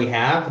already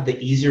have, the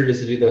easier it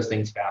is to do those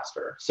things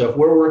faster. So if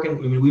we're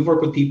working, we've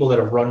worked with people that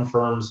have run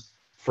firms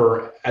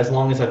for as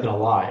long as I've been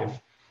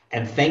alive.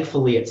 And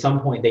thankfully, at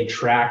some point, they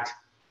tracked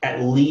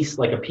at least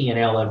like a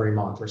P&L every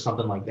month or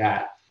something like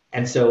that.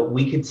 And so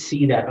we could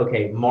see that,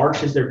 okay,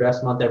 March is their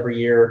best month every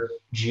year.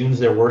 June's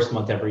their worst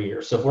month every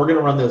year. So if we're going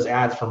to run those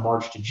ads from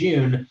March to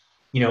June,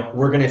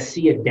 we're going to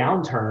see a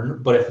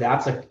downturn. But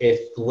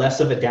if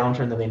less of a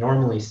downturn than they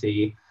normally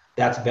see,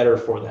 that's better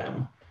for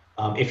them.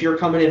 If you're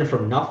coming in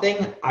from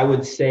nothing, I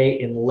would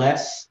say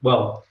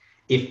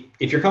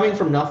if you're coming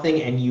from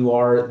nothing and you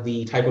are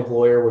the type of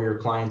lawyer where your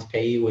clients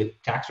pay you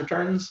with tax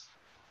returns,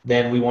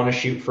 then we want to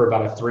shoot for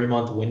about a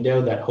 3-month window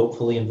that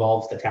hopefully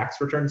involves the tax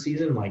return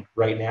season, like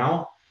right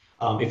now.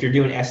 If you're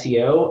doing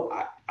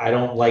SEO, I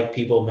don't like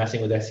people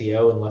messing with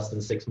SEO in less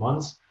than 6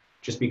 months,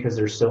 just because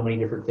there's so many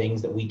different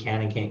things that we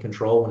can and can't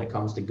control when it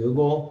comes to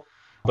Google.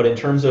 But in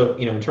terms of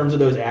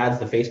those ads,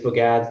 the Facebook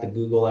ads, the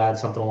Google ads,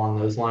 something along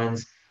those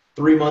lines,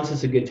 3 months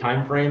is a good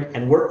time frame.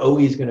 And we're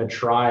always going to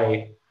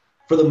try,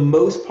 for the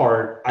most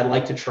part, I'd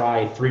like to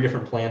try 3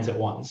 different plans at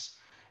once.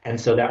 And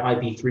so that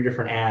might be 3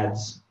 different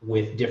ads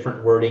with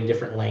different wording,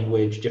 different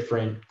language,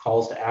 different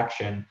calls to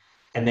action.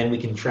 And then we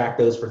can track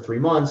those for 3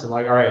 months and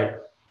all right,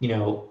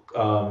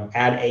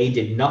 ad A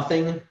did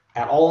nothing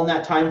at all in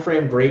that time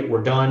frame. Great,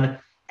 we're done.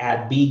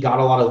 Ad B got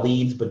a lot of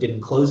leads but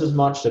didn't close as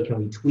much. So can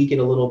we tweak it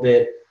a little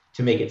bit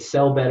to make it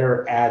sell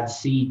better? Ad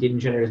C didn't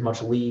generate as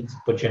much leads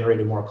but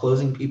generated more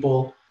closing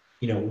people.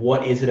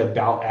 What is it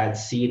about ad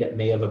C that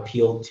may have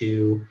appealed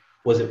to?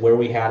 Was it where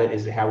we had it?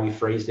 Is it how we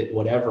phrased it?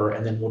 Whatever.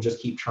 And then we'll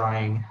just keep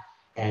trying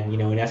and,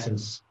 in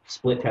essence,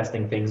 split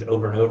testing things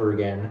over and over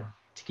again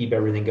to keep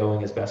everything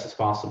going as best as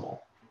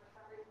possible.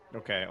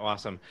 Okay,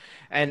 awesome.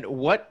 And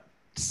what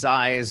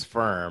size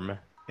firm,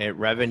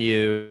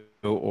 revenue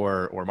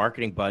or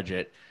marketing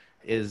budget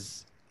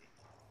is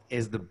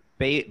the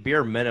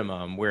bare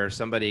minimum where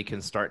somebody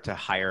can start to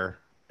hire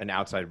an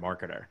outside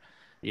marketer?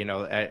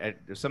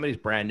 If somebody's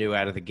brand new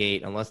out of the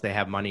gate, unless they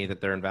have money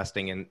that they're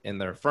investing in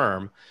their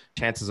firm,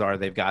 chances are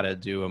they've got to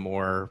do a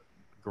more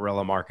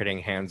guerrilla marketing,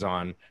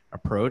 hands-on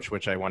approach,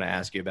 which I want to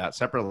ask you about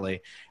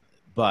separately.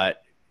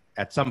 But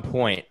at some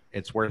point,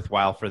 it's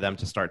worthwhile for them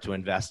to start to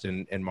invest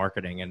in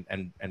marketing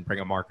and bring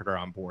a marketer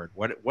on board.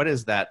 What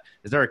is that?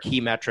 Is there a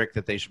key metric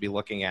that they should be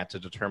looking at to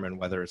determine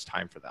whether it's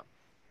time for them?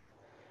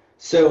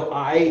 So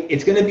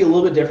it's going to be a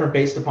little bit different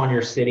based upon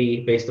your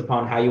city, based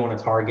upon how you want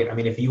to target. I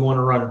mean, if you want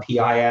to run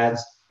PI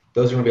ads,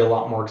 those are going to be a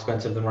lot more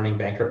expensive than running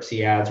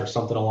bankruptcy ads or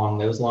something along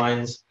those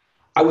lines.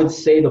 I would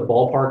say the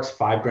ballpark's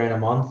 $5,000 a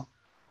month,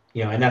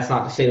 and that's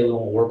not to say that we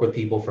won't work with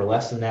people for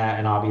less than that.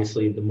 And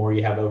obviously the more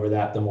you have over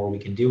that, the more we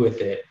can do with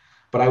it.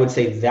 But I would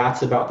say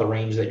that's about the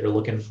range that you're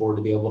looking for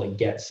to be able to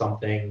get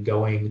something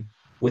going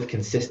with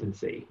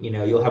consistency.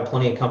 You'll have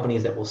plenty of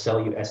companies that will sell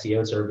you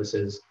SEO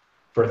services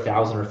for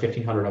 $1,000 or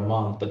 $1,500 a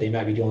month, but they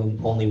might be doing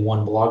only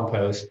one blog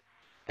post.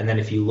 And then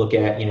if you look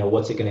at,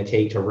 what's it going to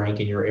take to rank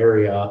in your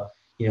area,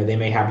 they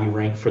may have you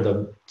rank for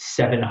the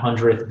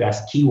 700th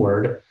best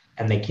keyword,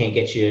 and they can't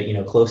get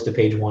you, close to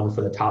page 1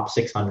 for the top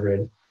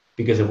 600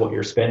 because of what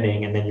you're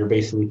spending. And then you're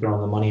basically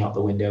throwing the money out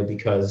the window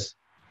because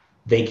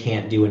they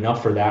can't do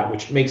enough for that,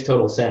 which makes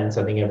total sense.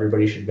 I think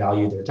everybody should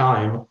value their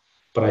time,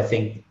 but I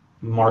think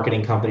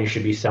marketing companies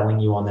should be selling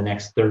you on the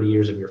next 30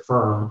 years of your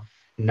firm,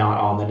 not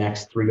on the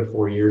next 3 to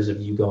 4 years of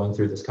you going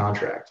through this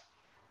contract.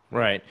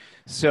 Right.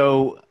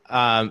 So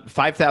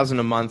 $5,000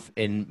 a month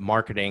in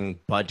marketing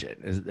budget.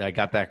 I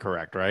got that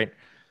correct, right?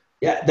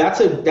 Yeah, that's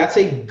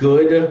a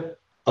good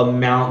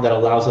amount that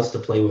allows us to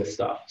play with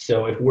stuff.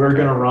 So if we're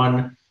going to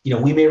run,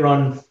 we may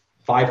run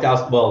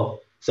 5,000. Well,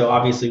 so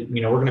obviously,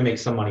 we're going to make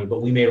some money,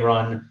 but we may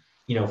run,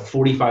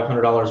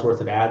 $4,500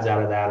 worth of ads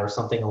out of that or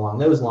something along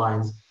those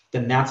lines.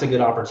 Then that's a good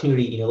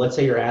opportunity. Let's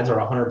say your ads are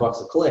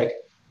 $100 a click.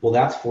 Well,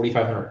 that's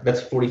 4,500.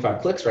 That's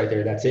 45 clicks right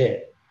there. That's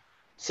it.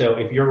 So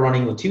if you're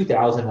running with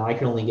 2,000 and I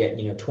can only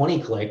get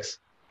 20 clicks,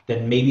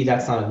 then maybe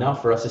that's not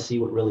enough for us to see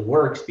what really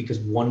works, because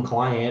one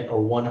client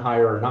or one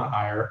hire or not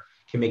hire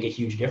can make a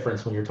huge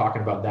difference when you're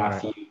talking about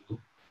that few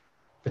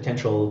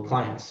potential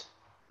clients.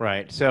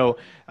 Right. So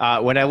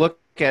when I look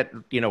look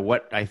at,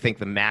 what I think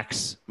the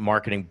max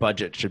marketing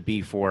budget should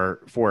be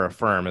for a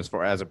firm as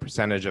far as a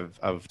percentage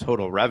of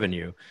total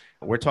revenue,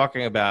 we're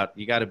talking about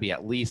you got to be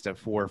at least at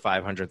 $400,000 or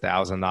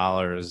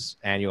 $500,000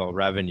 annual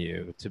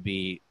revenue to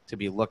be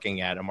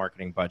looking at a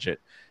marketing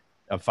budget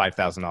of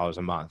 $5,000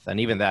 a month, and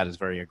even that is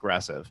very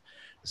aggressive.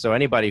 So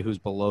anybody who's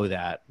below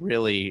that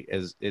really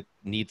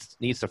needs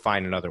to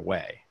find another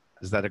way.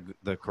 Is that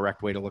the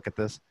correct way to look at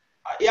this?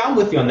 Yeah, I'm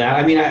with you on that.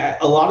 I mean,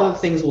 a lot of the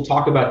things we'll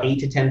talk about 8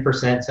 to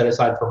 10% set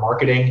aside for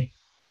marketing.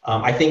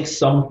 I think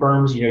some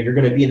firms, you're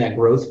going to be in that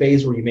growth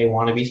phase where you may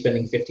want to be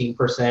spending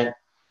 15%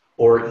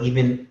 or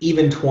even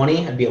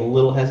 20. I'd be a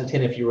little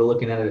hesitant if you were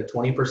looking at it at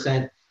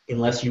 20%,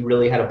 unless you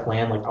really had a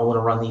plan, like I want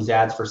to run these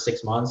ads for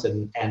 6 months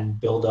and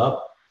build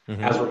up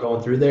as we're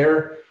going through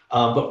there.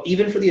 But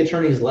even for the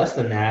attorneys less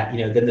than that,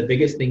 then the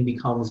biggest thing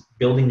becomes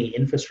building the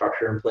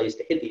infrastructure in place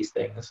to hit these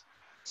things.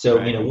 So,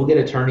 right. We'll get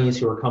attorneys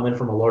who are coming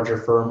from a larger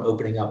firm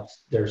opening up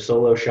their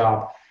solo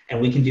shop,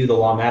 and we can do the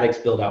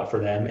Lawmatics build out for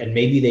them. And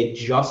maybe they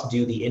just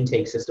do the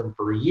intake system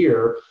for a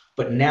year,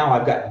 but now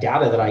I've got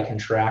data that I can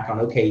track on,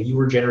 okay, you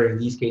were generating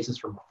these cases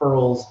from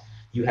referrals,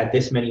 you had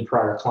this many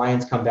prior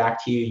clients come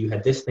back to you, you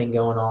had this thing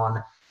going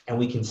on, and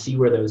we can see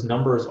where those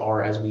numbers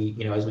are as we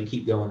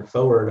keep going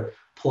forward.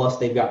 Plus,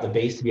 they've got the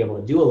base to be able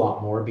to do a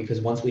lot more,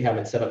 because once we have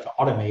it set up to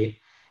automate,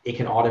 it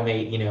can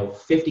automate,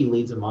 50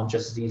 leads a month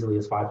just as easily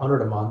as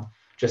 500 a month,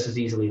 just as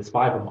easily as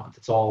 5 a month.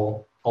 It's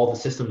all the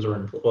systems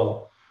are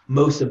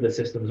most of the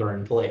systems are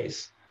in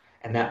place,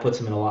 and that puts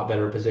them in a lot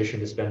better position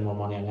to spend more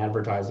money on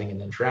advertising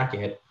and then track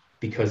it,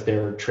 because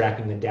they're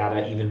tracking the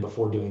data even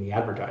before doing the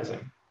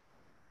advertising.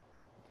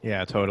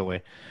 Yeah,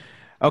 totally.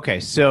 Okay,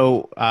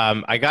 so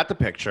I got the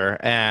picture,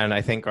 and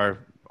I think our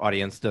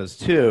audience does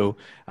too.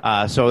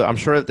 So I'm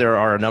sure that there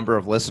are a number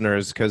of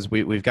listeners, because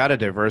we've got a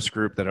diverse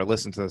group that are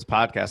listening to this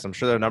podcast. I'm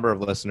sure there are a number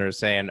of listeners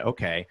saying,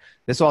 okay,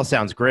 this all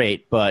sounds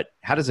great, but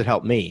how does it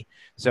help me?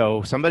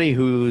 So somebody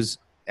who's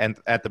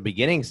at the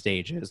beginning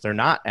stages, they're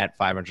not at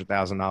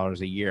 $500,000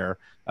 a year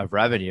of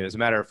revenue. As a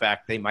matter of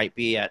fact, they might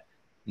be at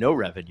no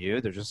revenue.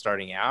 They're just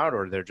starting out,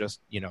 or they're just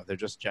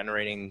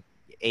generating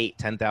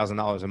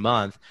 $8,000-$10,000 a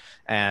month,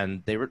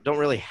 and they don't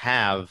really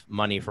have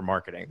money for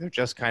marketing. They're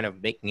just kind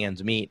of making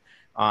ends meet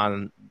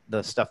on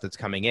the stuff that's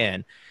coming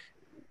in.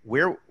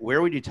 Where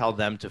would you tell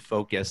them to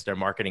focus their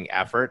marketing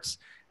efforts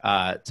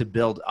to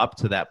build up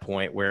to that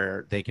point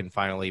where they can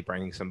finally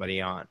bring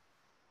somebody on?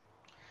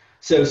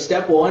 So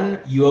step one,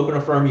 you open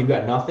a firm, you've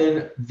got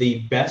nothing. The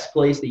best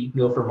place that you can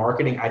go for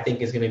marketing, I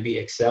think, is going to be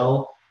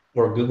Excel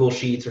or Google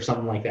Sheets or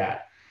something like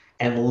that.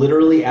 And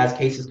literally, as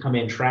cases come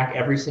in, track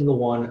every single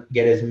one,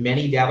 get as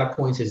many data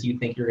points as you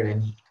think you're going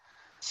to need.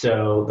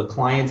 So the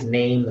client's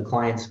name, the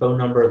client's phone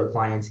number, the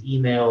client's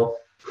email,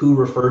 who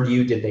referred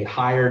you, did they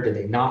hire, did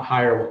they not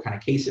hire, what kind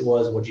of case it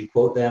was, what'd you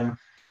quote them,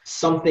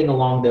 something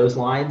along those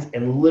lines,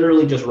 and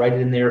literally just write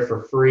it in there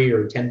for free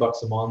or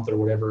 $10 a month or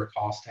whatever it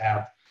costs to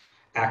have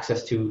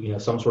access to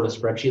some sort of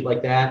spreadsheet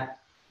like that.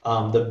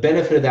 The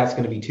benefit of that's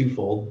going to be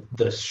twofold.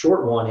 The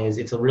short one is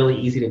it's really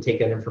easy to take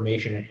that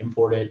information and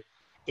import it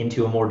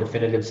into a more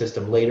definitive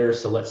system later.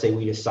 So let's say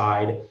we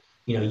decide,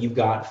 you've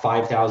got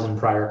 5,000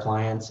 prior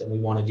clients and we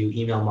want to do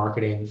email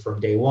marketing from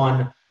day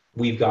one.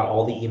 We've got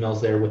all the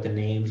emails there with the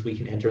names. We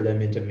can enter them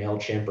into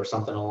MailChimp or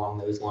something along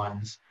those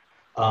lines.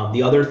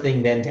 The other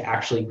thing then to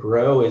actually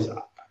grow is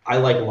I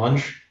like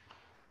lunch.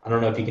 I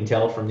don't know if you can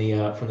tell from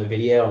the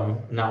video.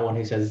 I'm not one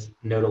who says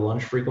no to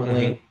lunch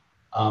frequently.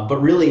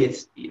 But really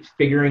it's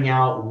figuring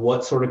out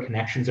what sort of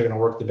connections are going to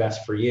work the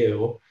best for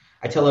you.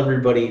 I tell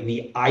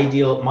everybody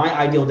my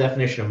ideal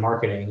definition of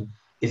marketing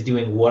is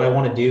doing what I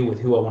want to do with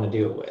who I want to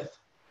do it with.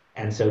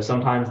 And so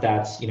sometimes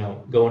that's,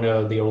 going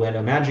to the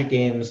Orlando Magic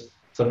games.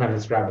 Sometimes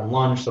it's grabbing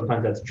lunch.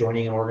 Sometimes that's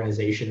joining an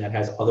organization that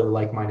has other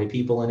like-minded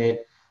people in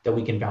it that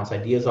we can bounce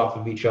ideas off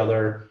of each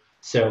other.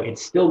 So it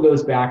still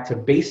goes back to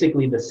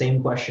basically the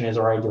same question as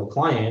our ideal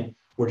client.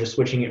 We're just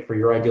switching it for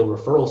your ideal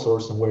referral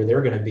source and where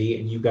they're going to be.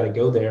 And you've got to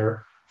go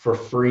there for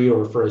free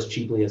or for as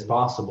cheaply as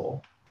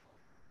possible.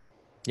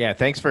 Yeah,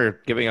 thanks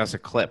for giving us a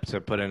clip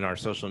to put in our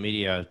social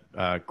media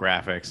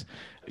graphics,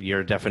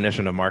 your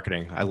definition of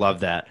marketing. I love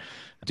that.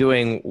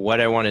 Doing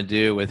what I want to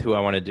do with who I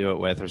want to do it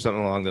with, or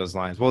something along those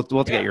lines. We'll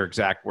get your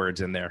exact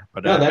words in there,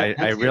 but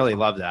I really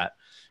love that.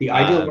 The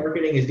ideal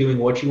marketing is doing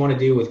what you want to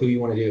do with who you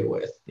want to do it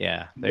with.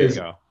 Yeah, there you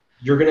go.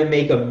 You're going to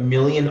make a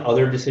million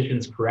other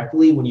decisions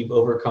correctly when you've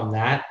overcome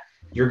that.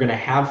 You're going to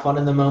have fun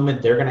in the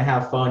moment. They're going to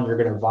have fun. You're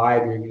going to vibe.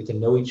 You're going to get to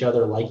know each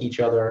other, like each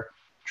other,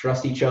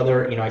 trust each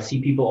other. I see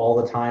people all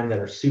the time that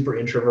are super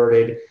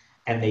introverted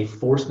and they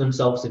force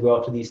themselves to go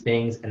out to these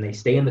things and they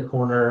stay in the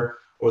corner,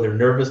 or they're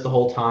nervous the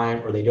whole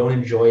time, or they don't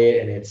enjoy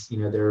it. And it's,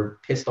 they're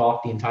pissed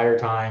off the entire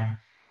time.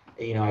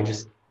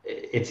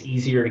 It's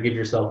easier to give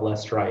yourself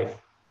less strife.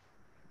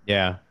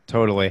 Yeah,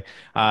 totally.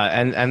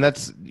 And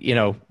that's,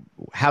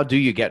 how do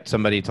you get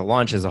somebody to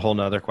launch is a whole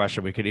nother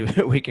question.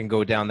 We can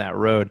go down that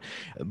road.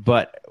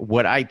 But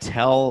what I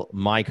tell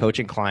my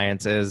coaching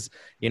clients is,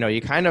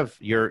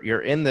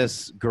 you're in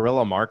this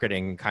guerrilla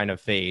marketing kind of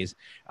phase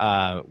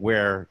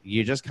where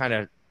you just kind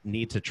of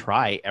need to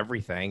try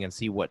everything and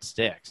see what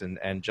sticks,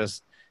 and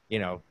just,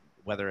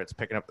 whether it's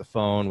picking up the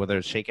phone, whether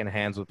it's shaking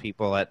hands with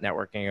people at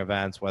networking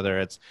events, whether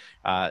it's,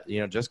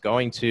 just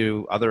going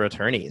to other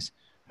attorneys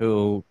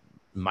who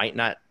might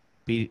not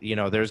be,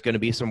 there's going to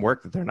be some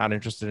work that they're not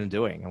interested in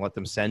doing, and let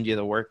them send you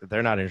the work that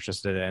they're not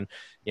interested in.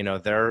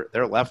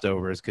 Their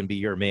leftovers can be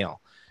your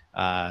meal.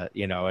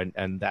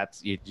 And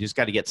that's, you just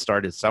got to get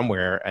started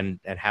somewhere and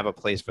have a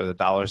place for the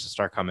dollars to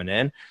start coming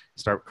in,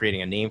 start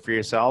creating a name for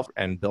yourself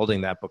and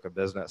building that book of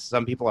business.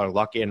 Some people are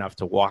lucky enough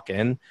to walk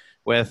in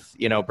with,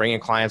 bringing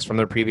clients from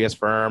their previous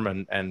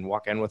firm and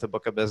walk in with a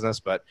book of business.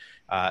 But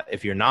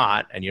if you're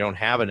not, and you don't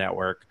have a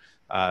network,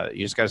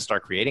 you just got to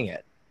start creating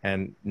it.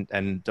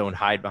 And don't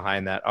hide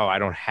behind that. Oh, I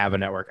don't have a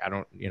network. I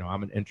don't,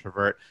 I'm an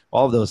introvert.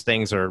 All of those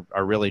things are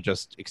really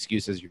just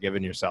excuses you're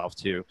giving yourself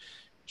to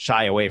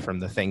shy away from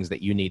the things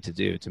that you need to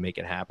do to make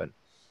it happen.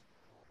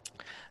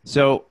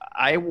 So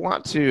I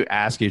want to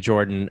ask you,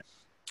 Jordan,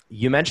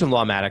 you mentioned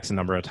Lawmatics a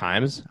number of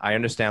times. I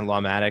understand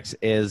Lawmatics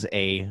is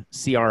a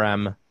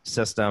CRM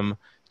system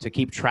to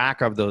keep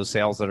track of those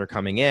sales that are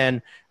coming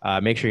in,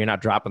 make sure you're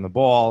not dropping the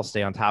ball,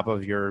 stay on top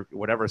of your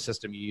whatever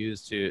system you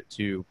use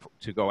to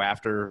go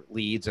after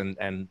leads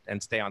and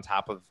stay on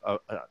top of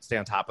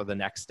the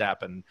next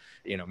step, and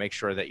make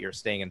sure that you're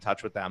staying in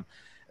touch with them.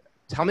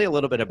 Tell me a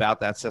little bit about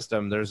that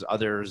system. There's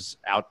others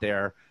out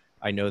there.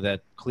 I know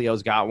that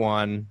Clio's got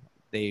one.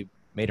 They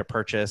made a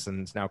purchase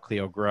and it's now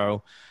Clio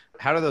Grow.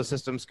 How do those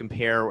systems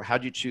compare? How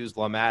do you choose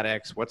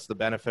Lawmatics? What's the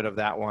benefit of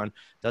that one?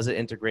 Does it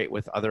integrate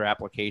with other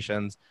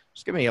applications?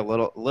 Just give me a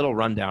little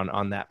rundown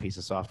on that piece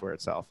of software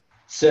itself.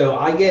 So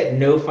I get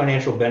no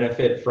financial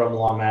benefit from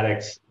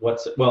Lawmatics.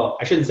 Well,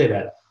 I shouldn't say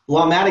that.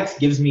 Lawmatics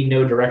gives me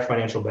no direct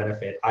financial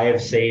benefit. I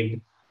have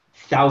saved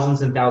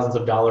thousands and thousands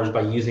of dollars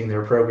by using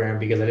their program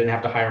because I didn't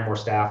have to hire more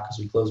staff because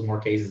we closed more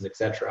cases, et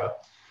cetera.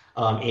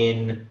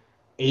 In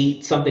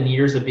 8-something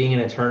years of being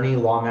an attorney,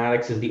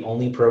 Lawmatics is the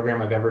only program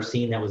I've ever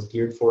seen that was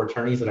geared for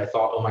attorneys that I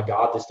thought, oh my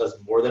God, this does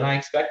more than I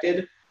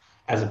expected,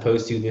 as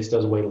opposed to this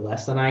does way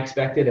less than I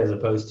expected, as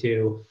opposed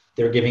to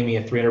they're giving me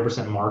a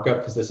 300% markup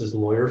because this is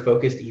lawyer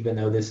focused, even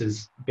though this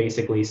is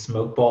basically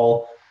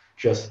Smokeball,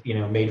 just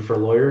made for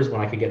lawyers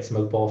when I could get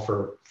Smokeball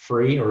for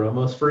free or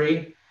almost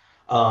free.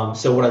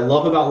 So what I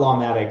love about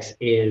Lawmatics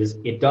is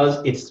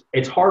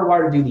it's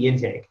hardwired to do the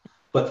intake,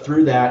 but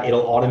through that,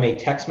 it'll automate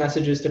text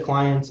messages to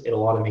clients.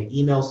 It'll automate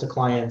emails to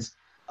clients.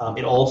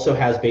 It also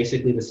has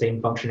basically the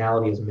same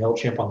functionality as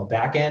MailChimp on the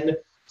back end.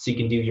 So you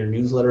can do your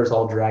newsletters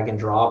all drag and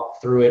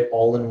drop through it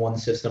all in one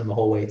system the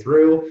whole way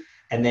through.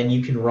 And then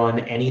you can run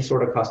any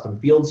sort of custom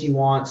fields you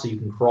want. So you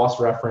can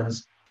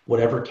cross-reference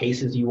whatever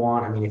cases you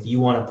want. I mean, if you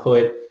want to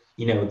put,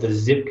 the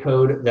zip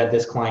code that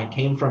this client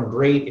came from,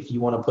 great. If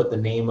you want to put the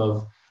name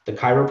of the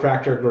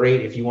chiropractor,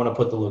 great. If you want to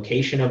put the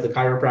location of the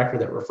chiropractor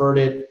that referred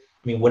it,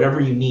 I mean,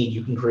 whatever you need,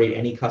 you can create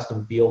any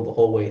custom field the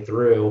whole way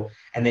through.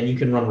 And then you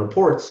can run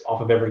reports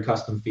off of every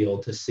custom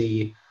field to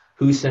see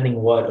who's sending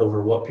what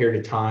over what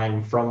period of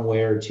time, from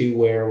where to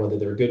where, whether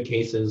they're good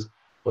cases,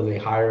 whether they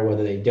hire,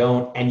 whether they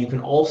don't. And you can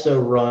also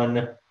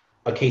run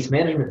a case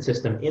management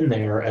system in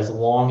there as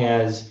long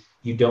as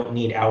you don't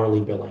need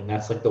hourly billing.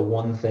 That's like the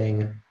one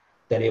thing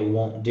that it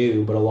won't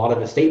do. But a lot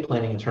of estate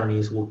planning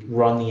attorneys will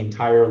run the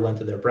entire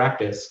length of their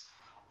practice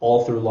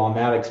all through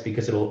Lawmatics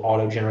because it'll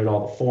auto-generate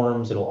all the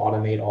forms. It'll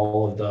automate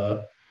all of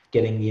the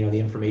getting, the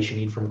information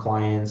you need from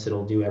clients.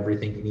 It'll do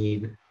everything you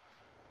need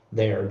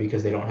there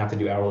because they don't have to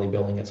do hourly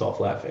billing. It's all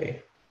flat fee.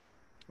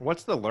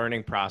 What's the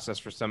learning process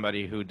for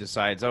somebody who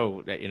decides,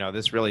 oh,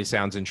 this really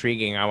sounds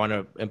intriguing, I want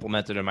to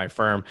implement it in my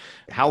firm?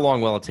 How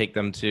long will it take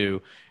them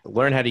to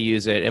learn how to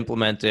use it,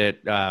 implement it?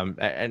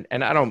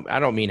 And I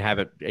don't mean have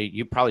it.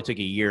 You probably took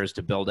years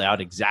to build out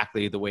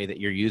exactly the way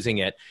that you're using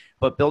it,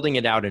 but building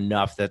it out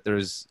enough that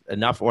there's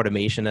enough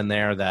automation in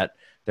there that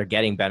they're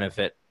getting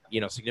benefit,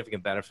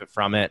 significant benefit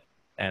from it,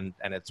 and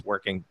it's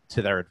working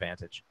to their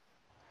advantage.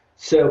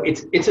 So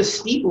it's a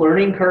steep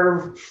learning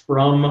curve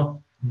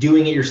from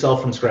doing it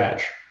yourself from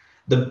scratch.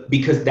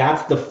 Because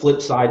that's the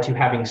flip side to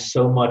having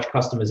so much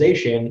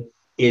customization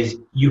is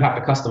you have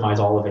to customize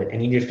all of it,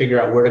 and you need to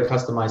figure out where to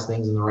customize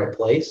things in the right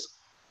place.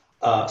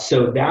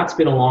 So that's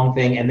been a long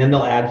thing. And then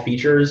they'll add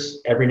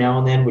features every now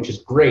and then, which is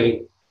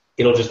great.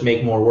 It'll just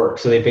make more work.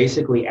 So they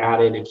basically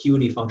added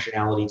acuity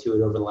functionality to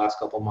it over the last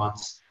couple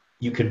months.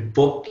 You could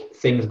book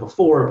things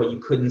before, but you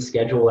couldn't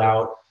schedule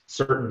out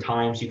certain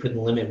times. You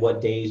couldn't limit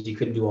what days. You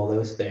couldn't do all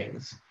those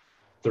things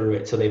through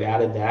it. So they've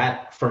added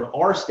that. From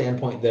our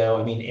standpoint, though,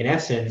 I mean, in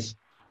essence,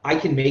 I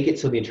can make it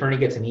so the attorney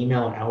gets an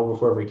email an hour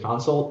before every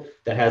consult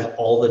that has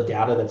all the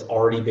data that's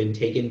already been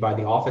taken by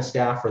the office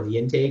staff for the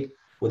intake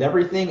with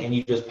everything, and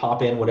you just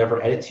pop in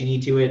whatever edits you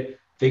need to it,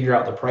 figure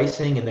out the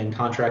pricing, and then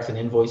contracts and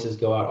invoices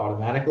go out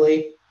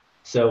automatically.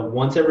 So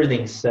once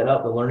everything's set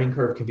up, the learning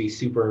curve can be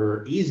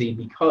super easy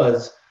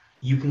because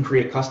you can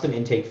create custom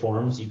intake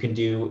forms, you can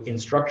do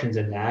instructions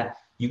in that,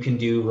 you can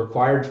do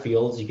required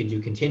fields, you can do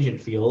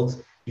contingent fields,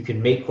 you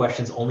can make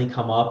questions only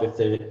come up if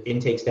the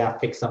intake staff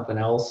picks something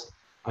else.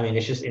 I mean,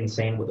 it's just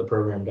insane what the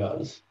program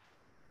does.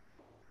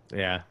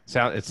 Yeah,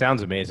 it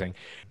sounds amazing.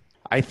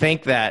 I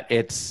think that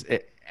it's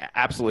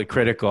absolutely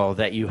critical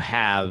that you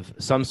have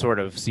some sort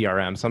of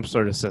CRM, some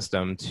sort of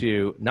system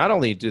to not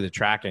only do the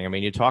tracking. I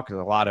mean, you talk a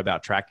lot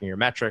about tracking your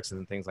metrics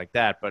and things like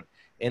that, but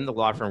in the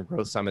Law Firm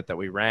Growth Summit that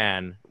we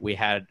ran, we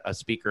had a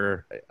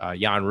speaker,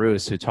 Jan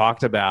Roos, who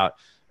talked about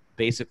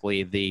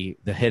basically the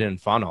hidden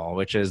funnel,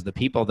 which is the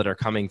people that are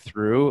coming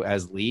through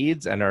as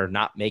leads and are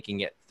not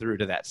making it through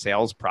to that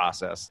sales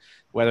process,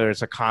 whether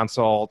it's a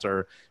consult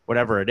or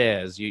whatever it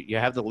is. You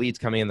have the leads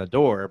coming in the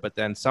door, but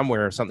then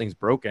somewhere something's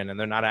broken and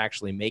they're not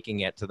actually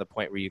making it to the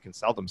point where you can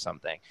sell them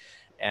something.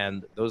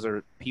 And those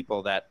are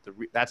people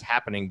that's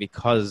happening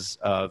because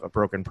of a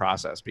broken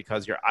process,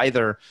 because you're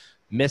either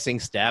missing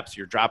steps,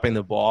 you're dropping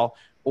the ball,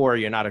 or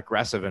you're not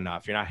aggressive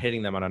enough. You're not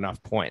hitting them on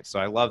enough points. So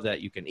I love that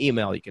you can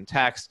email, you can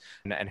text,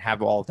 and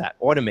have all of that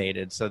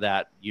automated so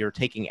that you're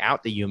taking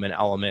out the human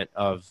element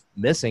of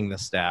missing the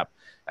step,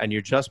 and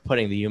you're just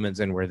putting the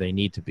humans in where they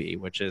need to be,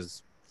 which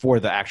is for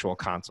the actual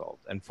consult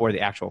and for the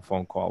actual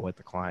phone call with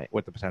the client,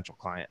 with the potential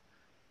client.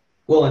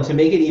 Well, and to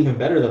make it even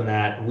better than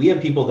that, we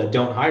have people that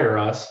don't hire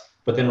us,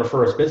 but then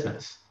refer us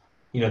business.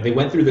 They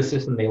went through the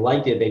system, they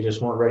liked it, they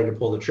just weren't ready to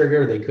pull the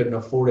trigger, they couldn't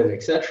afford it,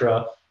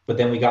 etc. But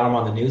then we got them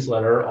on the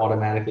newsletter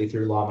automatically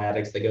through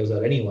Lawmatics that goes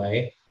out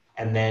anyway.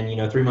 And then,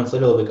 3 months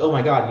later, they'll be like, oh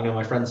my God,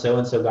 my friend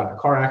so-and-so got in a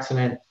car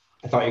accident.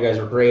 I thought you guys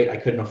were great. I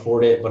couldn't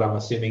afford it, but I'm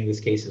assuming this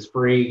case is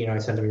free. I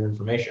sent them your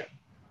information.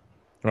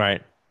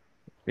 Right.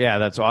 Yeah,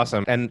 that's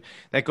awesome. And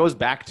that goes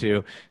back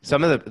to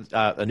some of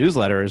the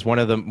newsletter is one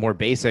of the more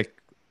basic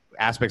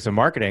aspects of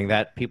marketing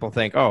that people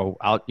think, oh,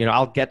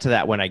 I'll get to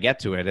that when I get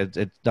to it.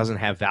 It doesn't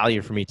have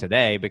value for me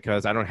today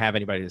because I don't have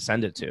anybody to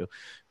send it to.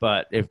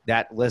 But if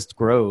that list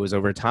grows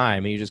over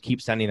time and you just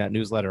keep sending that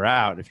newsletter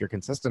out, if you're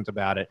consistent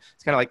about it,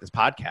 it's kind of like this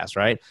podcast,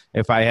 right?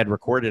 If I had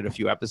recorded a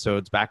few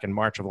episodes back in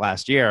March of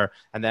last year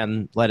and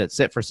then let it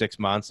sit for 6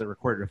 months and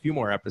recorded a few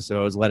more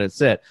episodes, let it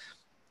sit,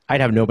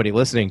 I'd have nobody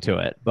listening to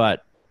it.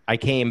 But I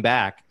came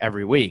back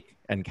every week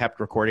and kept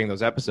recording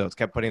those episodes,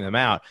 kept putting them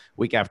out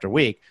week after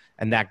week.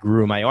 And that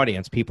grew my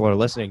audience. People are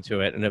listening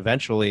to it. And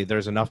eventually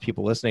there's enough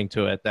people listening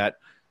to it that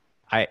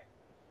I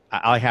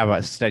have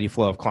a steady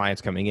flow of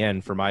clients coming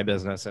in for my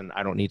business and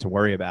I don't need to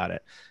worry about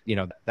it.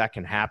 That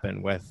can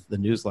happen with the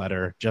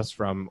newsletter just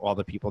from all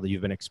the people that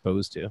you've been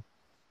exposed to.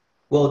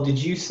 Well, did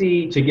you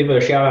see, to give a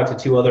shout out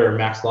to two other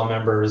Max Law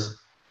members,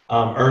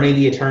 Ernie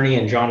the attorney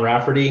and John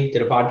Rafferty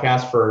did a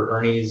podcast for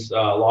Ernie's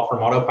Law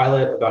Firm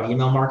Autopilot about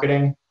email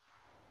marketing.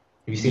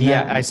 Have you seen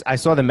that? Yeah, I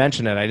saw them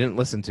mention it. I didn't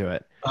listen to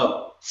it.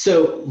 Oh,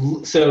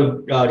 so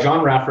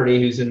John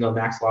Rafferty, who's in the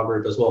Max Law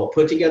group as well,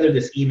 put together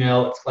this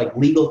email. It's like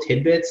legal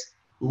tidbits.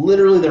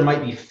 Literally, there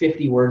might be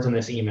 50 words in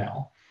this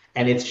email.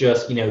 And it's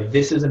just,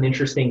 this is an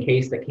interesting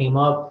case that came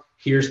up.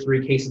 Here's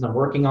 3 cases I'm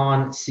working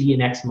on. See you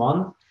next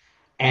month.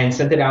 And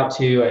sent it out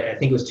to, I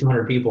think it was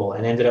 200 people,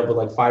 and ended up with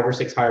like 5 or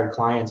 6 hired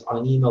clients on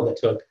an email that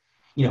took,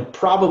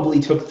 probably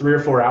took 3 or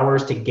 4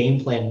 hours to game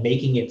plan,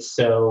 making it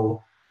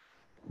so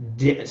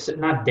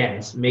not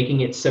dense,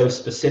 making it so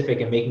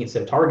specific and making it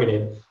so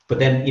targeted. But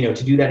then,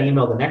 to do that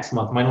email the next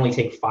month might only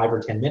take 5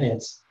 or 10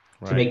 minutes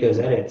to make those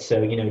edits.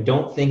 So,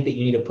 don't think that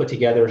you need to put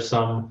together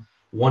some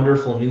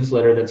wonderful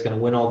newsletter that's going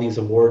to win all these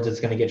awards. It's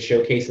going to get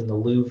showcased in the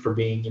Louvre for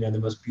being, the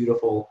most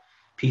beautiful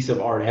piece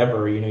of art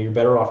ever. You're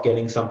better off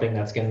getting something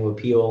that's going to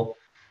appeal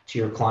to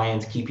your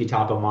clients, keep you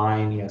top of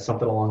mind,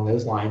 something along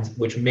those lines,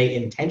 which may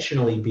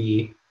intentionally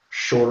be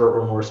shorter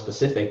or more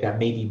specific. That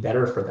may be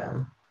better for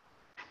them.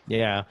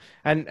 Yeah.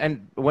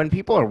 And when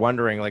people are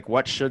wondering like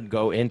what should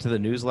go into the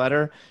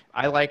newsletter,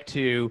 I like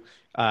to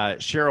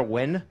share a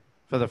win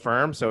for the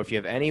firm. So if you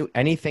have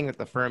anything that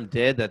the firm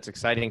did that's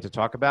exciting to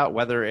talk about,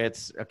 whether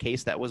it's a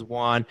case that was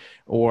won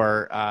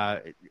or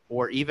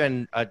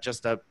even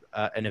just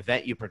an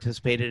event you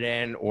participated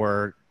in,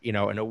 or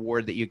an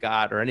award that you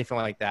got, or anything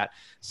like that,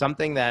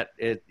 something that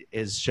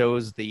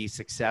shows the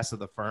success of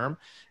the firm,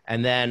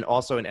 and then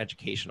also an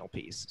educational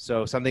piece.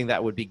 So something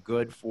that would be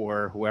good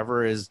for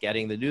whoever is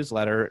getting the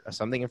newsletter,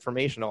 something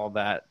informational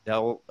that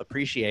they'll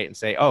appreciate and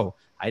say, oh,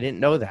 I didn't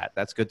know that.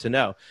 That's good to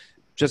know.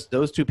 Just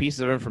those 2 pieces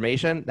of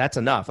information, that's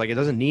enough. Like, it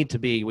doesn't need to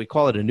be, we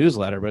call it a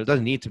newsletter, but it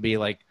doesn't need to be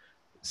like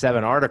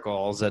 7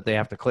 articles that they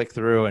have to click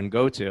through and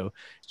go to.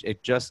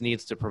 It just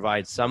needs to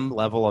provide some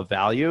level of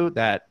value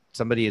that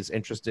somebody is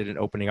interested in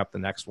opening up the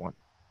next one.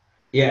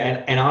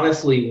 Yeah. And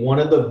honestly, one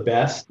of the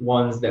best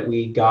ones that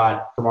we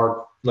got from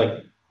our,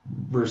 like,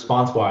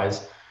 response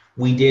wise,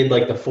 we did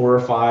like the 4 or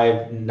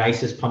 5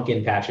 nicest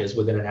pumpkin patches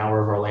within an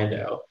hour of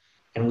Orlando.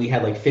 And we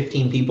had like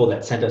 15 people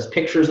that sent us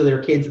pictures of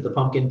their kids at the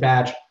pumpkin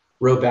patch,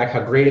 wrote back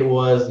how great it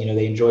was.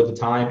 They enjoyed the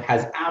time.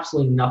 Has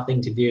absolutely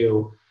nothing to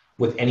do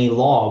with any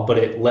law, but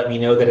it let me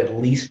know that at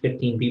least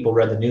 15 people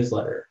read the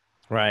newsletter.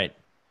 Right.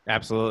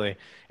 Absolutely.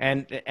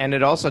 And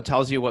it also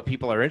tells you what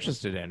people are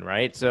interested in,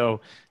 right?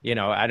 So,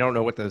 I don't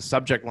know what the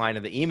subject line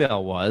of the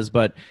email was,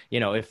 but,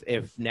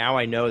 if now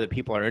I know that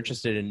people are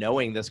interested in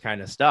knowing this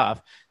kind of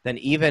stuff, then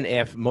even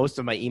if most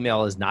of my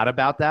email is not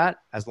about that,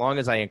 as long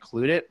as I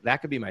include it, that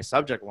could be my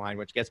subject line,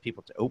 which gets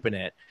people to open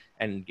it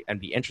and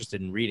be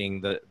interested in reading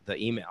the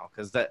email.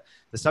 Because the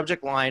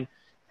subject line,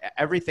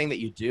 everything that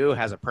you do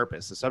has a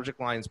purpose. The subject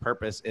line's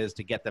purpose is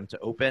to get them to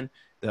open.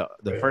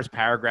 The first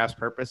paragraph's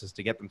purpose is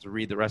to get them to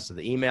read the rest of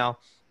the email.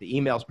 The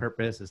email's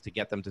purpose is to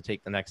get them to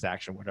take the next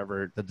action,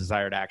 whatever the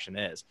desired action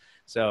is.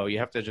 So you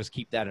have to just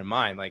keep that in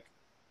mind. Like,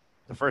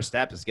 the first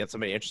step is get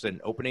somebody interested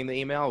in opening the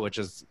email, which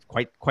is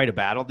quite a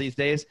battle these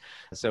days.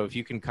 So if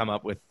you can come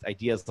up with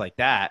ideas like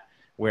that,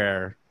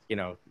 where, you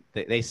know,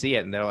 they see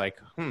it and they're like,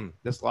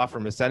 this law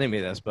firm is sending me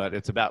this, but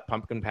it's about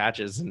pumpkin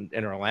patches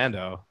in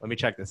Orlando. Let me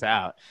check this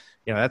out.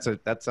 You know,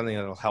 that's something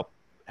that'll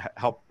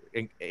help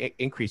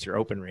increase your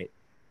open rate.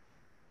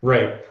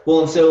 Right.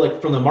 Well, and so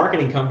like from the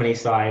marketing company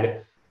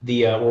side,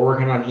 we're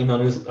working on an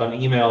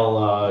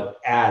email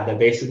ad that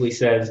basically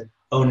says,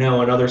 "Oh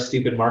no, another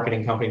stupid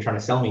marketing company trying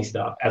to sell me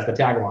stuff," as the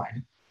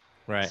tagline.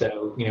 Right.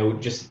 So, you know,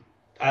 just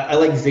I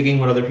like zigging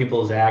when other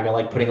people zag. I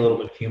like putting a little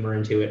bit of humor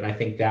into it, and I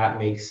think that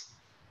makes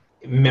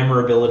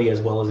memorability as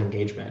well as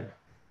engagement.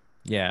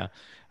 Yeah.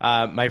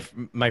 My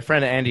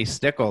friend Andy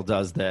Stickle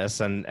does this,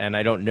 and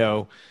I don't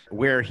know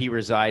where he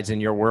resides in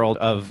your world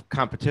of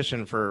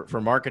competition for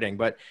marketing,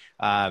 but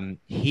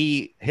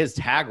his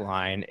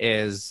tagline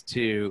is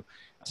to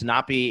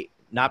not be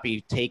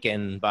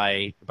taken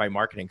by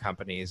marketing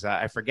companies.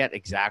 I forget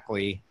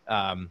exactly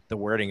the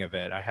wording of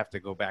it. I have to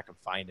go back and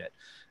find it.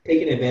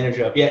 Taken advantage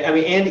of. Yeah, I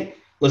mean, Andy,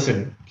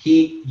 listen,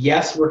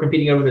 yes, we're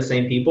competing over the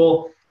same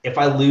people. If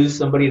I lose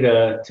somebody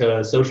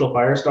to Social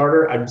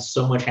Firestarter, I'm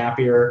so much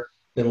happier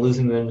than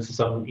losing them to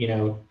some,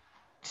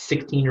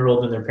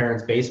 16-year-old in their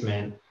parents'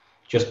 basement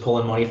just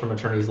pulling money from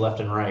attorneys left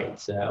and right.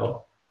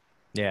 So,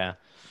 yeah,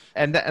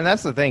 and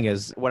that's the thing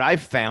is what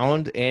I've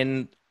found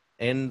in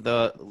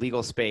the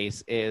legal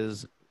space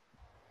is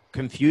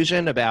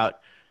confusion about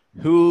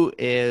who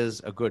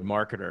is a good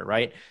marketer,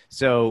 right?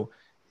 So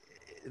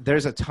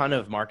there's a ton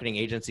of marketing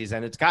agencies,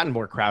 and it's gotten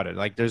more crowded.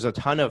 Like, there's a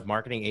ton of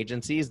marketing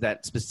agencies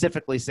that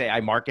specifically say, I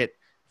market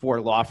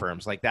for law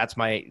firms. Like, that's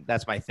my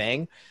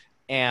thing.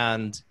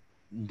 And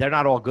they're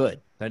not all good.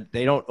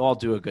 They don't all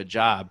do a good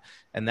job.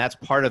 And that's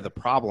part of the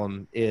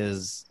problem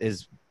is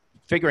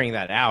figuring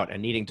that out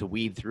and needing to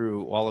weed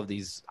through all of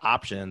these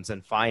options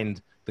and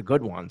find the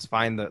good ones,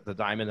 find the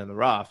diamond in the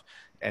rough,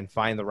 and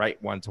find the right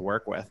one to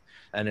work with.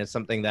 And it's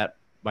something that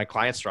my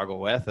clients struggle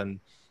with. And,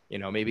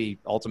 maybe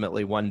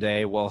ultimately one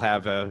day we'll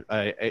have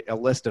a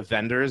list of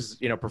vendors,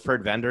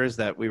 preferred vendors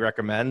that we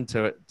recommend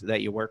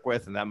that you work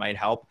with, and that might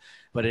help.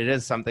 But it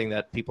is something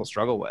that people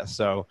struggle with.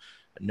 So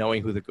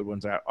knowing who the good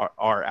ones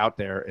are out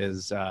there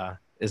is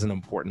an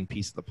important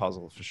piece of the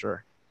puzzle for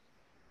sure.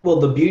 Well,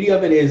 the beauty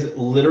of it is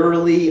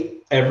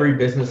literally every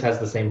business has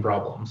the same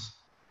problems.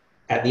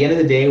 At the end of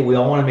the day, we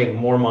all want to make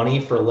more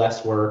money for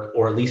less work,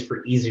 or at least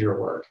for easier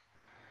work.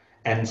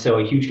 And so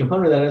a huge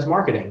component of that is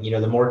marketing.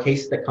 The more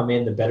cases that come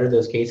in, the better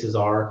those cases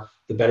are,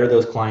 the better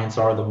those clients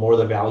are, the more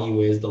the value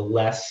is, the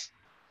less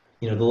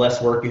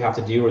work you have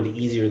to do, or the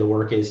easier the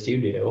work is to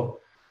do.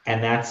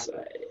 And that's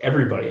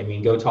everybody. I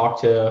mean, go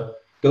talk to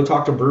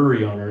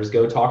brewery owners,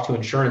 go talk to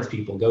insurance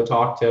people, go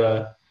talk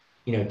to,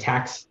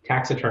 tax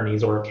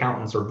attorneys or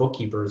accountants or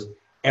bookkeepers.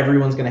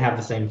 Everyone's going to have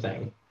the same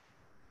thing.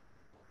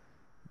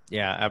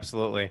 Yeah,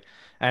 absolutely.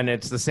 And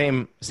it's the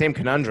same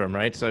conundrum,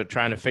 right? So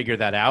trying to figure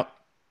that out.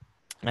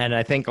 And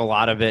I think a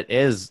lot of it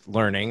is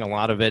learning. A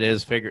lot of it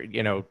is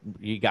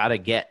you got to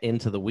get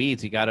into the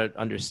weeds. You got to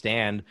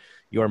understand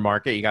your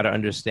market. You got to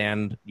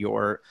understand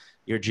your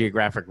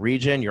geographic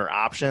region, your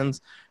options.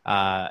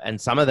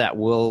 And some of that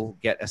will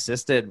get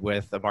assisted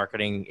with a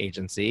marketing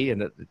agency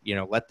and,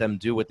 let them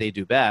do what they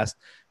do best.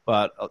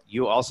 But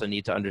you also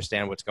need to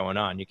understand what's going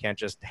on. You can't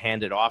just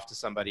hand it off to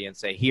somebody and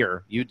say,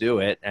 here, you do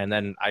it, and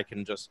then I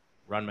can just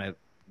run my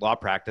law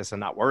practice and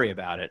not worry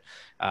about it.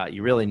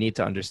 You really need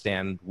to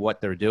understand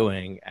what they're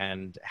doing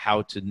and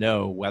how to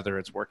know whether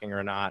it's working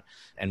or not,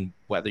 and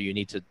whether you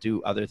need to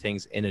do other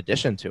things in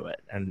addition to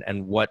it,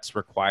 and what's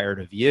required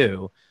of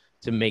you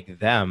to make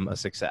them a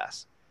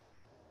success.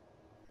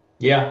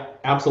 Yeah,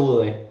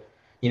 absolutely.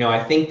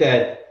 I think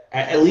that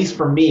at least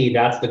for me,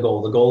 that's the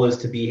goal. The goal is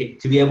to be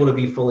able to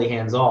be fully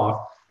hands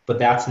off, but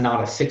that's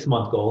not a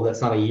 6-month goal.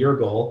 That's not a year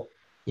goal.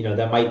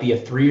 That might be a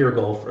 3-year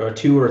goal, for a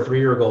 2 or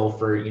 3-year goal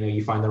for,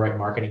 you find the right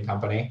marketing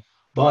company.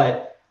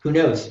 But who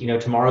knows,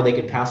 tomorrow they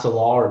could pass a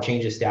law or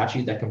change a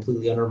statute that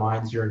completely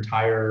undermines your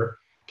entire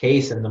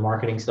case, and the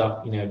marketing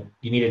stuff, you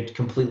need to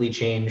completely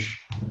change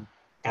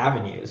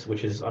avenues,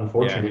 which is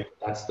unfortunate.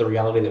 Yeah. That's the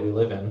reality that we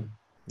live in.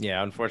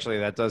 Yeah, unfortunately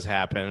that does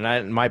happen.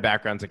 And my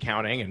background's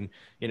accounting, and,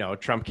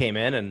 Trump came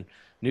in and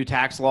new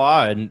tax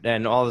law,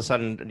 and all of a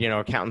sudden,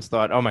 accountants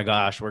thought, oh my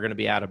gosh, we're going to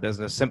be out of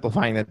business,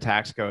 simplifying the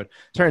tax code.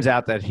 Turns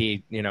out that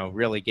he,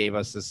 really gave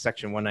us this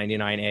Section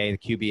 199A,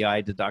 the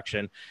QBI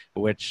deduction,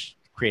 which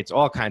creates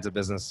all kinds of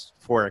business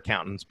for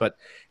accountants. But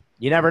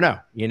you never know.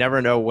 You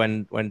never know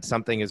when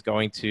something is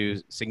going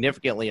to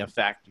significantly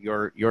affect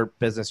your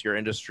business, your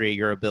industry,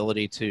 your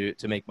ability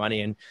to make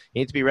money, and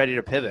you need to be ready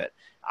to pivot.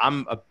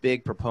 I'm a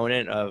big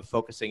proponent of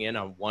focusing in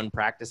on one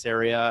practice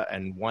area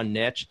and one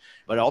niche.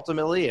 But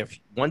ultimately,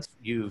 once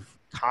you've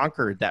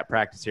conquered that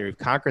practice area, you've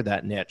conquered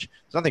that niche,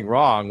 there's nothing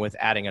wrong with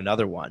adding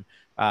another one.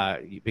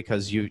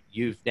 because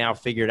you've now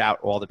figured out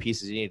all the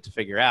pieces you need to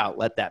figure out.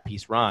 Let that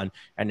piece run,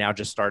 and now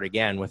just start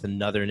again with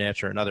another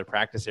niche or another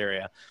practice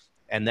area.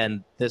 And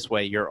then this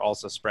way, you're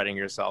also spreading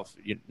yourself.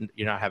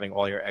 You're not having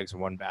all your eggs in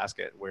one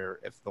basket, where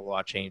if the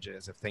law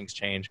changes, if things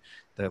change,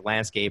 the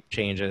landscape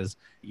changes,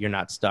 you're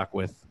not stuck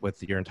with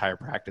your entire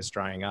practice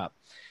drying up.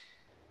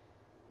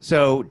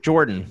 So,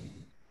 Jordan,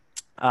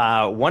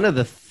 one of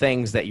the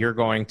things that you're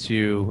going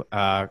to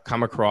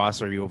come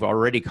across, or you've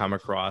already come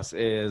across,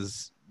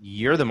 is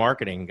you're the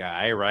marketing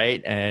guy,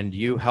 right? And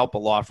you help a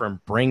law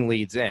firm bring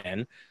leads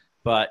in.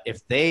 But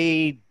if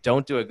they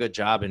don't do a good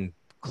job in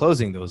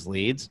closing those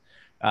leads,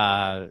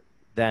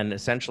 then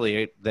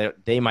essentially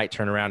they might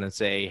turn around and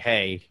say,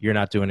 hey, you're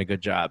not doing a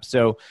good job.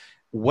 So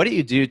what do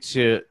you do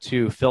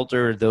to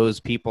filter those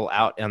people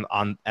out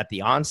at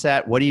the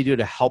onset? What do you do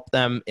to help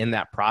them in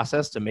that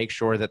process to make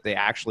sure that they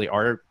actually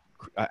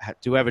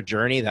do have a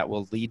journey that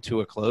will lead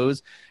to a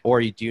close,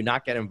 or do you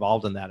not get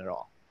involved in that at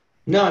all?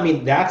 No, I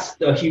mean, that's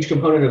a huge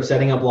component of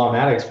setting up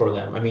Lawmatics for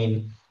them. I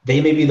mean,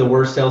 they may be the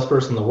worst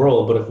salesperson in the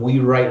world, but if we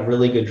write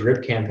really good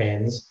drip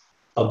campaigns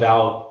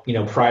about,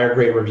 prior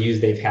great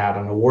reviews they've had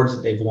and awards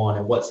that they've won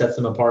and what sets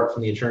them apart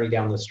from the attorney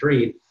down the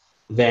street,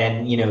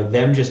 then,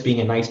 them just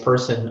being a nice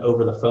person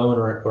over the phone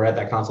or at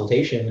that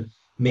consultation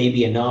may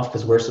be enough,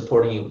 because we're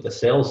supporting you with the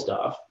sales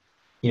stuff.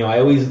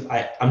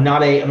 I'm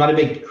not a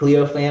big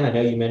Clio fan. I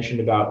know you mentioned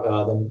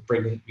about them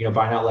bringing,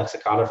 buying out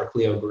Lexicata for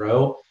Clio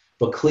Grow,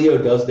 but Clio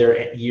does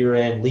their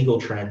year-end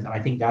legal trends, and I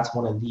think that's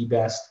one of the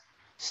best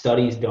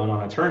studies done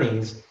on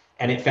attorneys.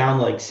 And it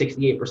found like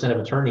 68% of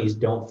attorneys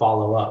don't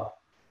follow up.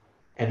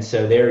 And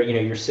so there,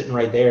 you're sitting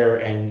right there,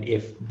 and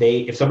if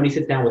somebody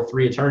sits down with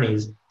 3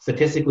 attorneys,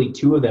 statistically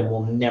 2 of them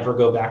will never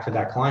go back to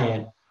that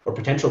client or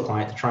potential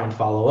client to try and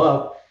follow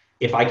up.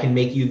 If I can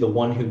make you the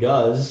one who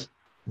does,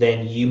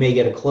 then you may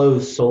get a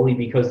close solely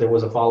because there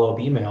was a follow-up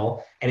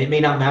email. And it may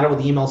not matter what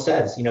the email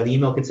says. The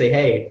email could say,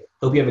 hey,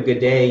 hope you have a good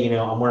day.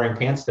 I'm wearing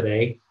pants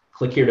today.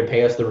 Click here to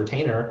pay us the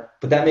retainer.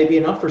 But that may be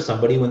enough for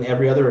somebody when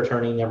every other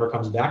attorney never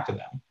comes back to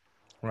them.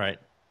 Right.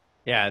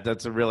 Yeah,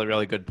 that's a really,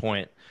 really good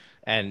point.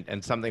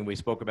 And something we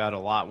spoke about a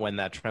lot when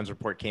that trends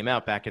report came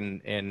out back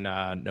in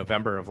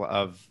November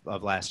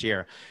of last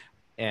year.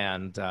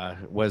 And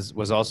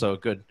was also a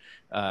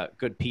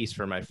good piece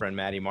for my friend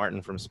Maddie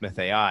Martin from Smith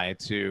AI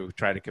to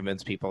try to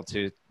convince people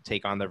to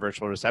take on their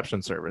virtual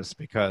reception service,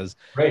 because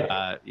right.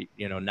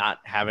 Not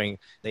having,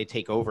 they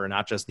take over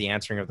not just the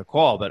answering of the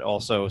call, but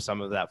also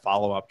some of that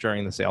follow up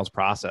during the sales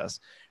process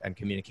and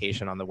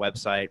communication on the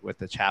website with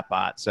the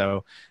chatbot.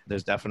 So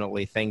there's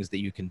definitely things that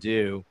you can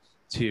do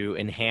to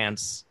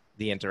enhance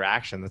the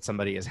interaction that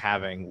somebody is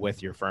having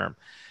with your firm.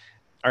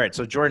 All right.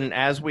 So Jordan,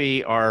 as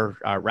we are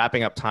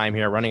wrapping up time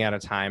here, running out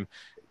of time,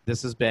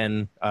 this has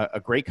been a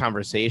great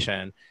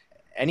conversation.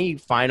 Any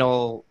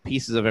final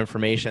pieces of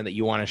information that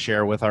you want to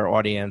share with our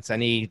audience?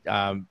 Any,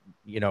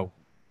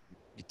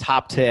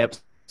 top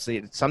tips,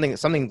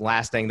 something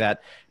lasting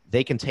that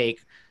they can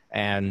take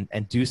and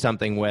do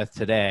something with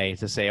today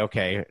to say,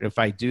 okay, if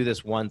I do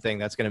this one thing,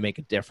 that's going to make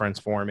a difference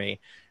for me.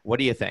 What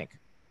do you think?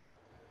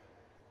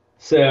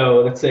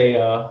 So that's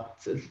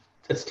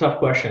it's a tough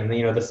question. The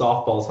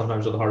softballs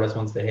sometimes are the hardest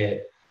ones to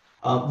hit.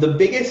 The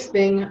biggest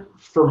thing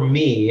for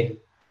me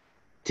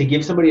to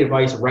give somebody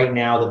advice right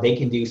now that they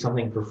can do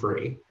something for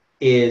free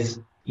is,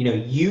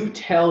 you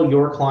tell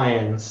your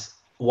clients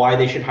why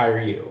they should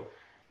hire you.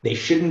 They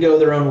shouldn't go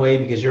their own way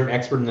because you're an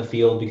expert in the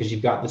field, because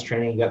you've got this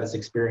training, you've got this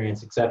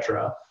experience,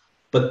 etc.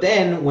 But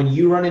then when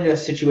you run into a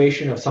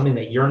situation of something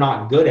that you're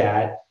not good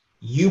at,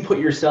 you put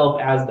yourself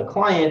as the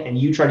client and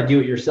you try to do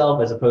it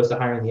yourself as opposed to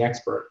hiring the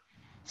expert.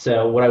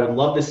 So what I would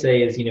love to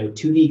say is,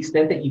 to the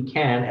extent that you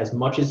can, as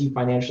much as you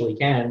financially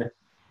can,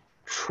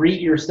 treat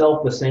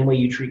yourself the same way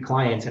you treat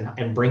clients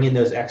and bring in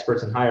those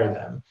experts and hire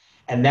them.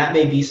 And that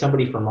may be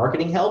somebody for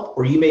marketing help,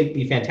 or you may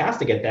be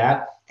fantastic at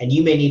that and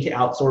you may need to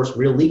outsource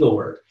real legal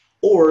work.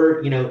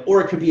 Or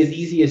it could be as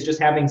easy as just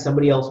having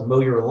somebody else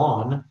mow your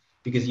lawn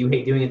because you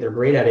hate doing it, they're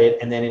great at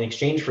it. And then in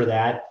exchange for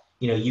that,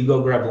 you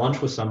go grab lunch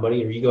with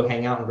somebody, or you go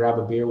hang out and grab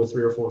a beer with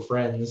 3 or 4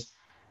 friends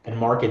and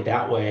market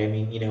that way. I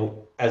mean,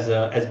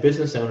 as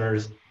business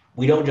owners,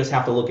 we don't just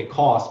have to look at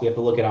cost, we have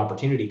to look at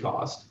opportunity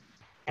cost.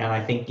 And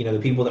I think, the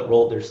people that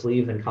roll up their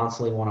sleeves and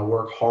constantly want to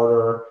work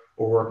harder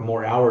or work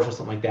more hours or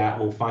something like that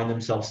will find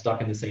themselves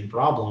stuck in the same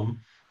problem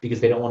because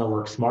they don't want to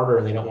work smarter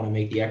and they don't want to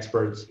make the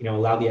experts,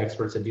 allow the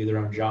experts to do their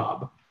own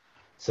job.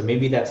 So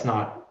maybe the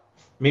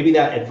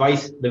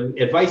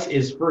advice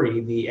is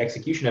free. The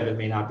execution of it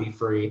may not be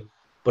free,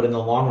 but in the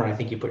long run, I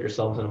think you put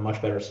yourselves in a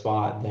much better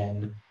spot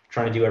than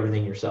trying to do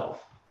everything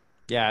yourself.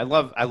 Yeah, I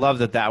love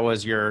that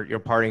was your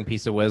parting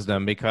piece of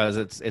wisdom, because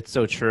it's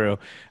so true,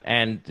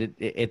 and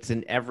it's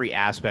in every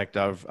aspect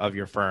of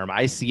your firm.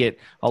 I see it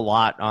a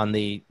lot on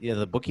the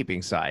the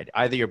bookkeeping side.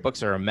 Either your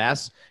books are a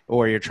mess,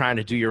 or you're trying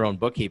to do your own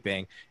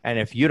bookkeeping, and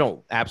if you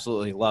don't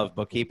absolutely love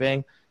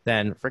bookkeeping,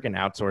 then freaking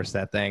outsource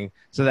that thing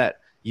so that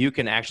you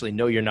can actually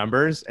know your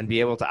numbers and be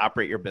able to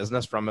operate your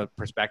business from a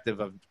perspective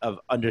of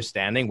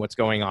understanding what's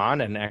going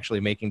on and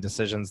actually making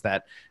decisions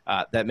that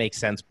make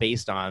sense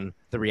based on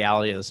the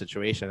reality of the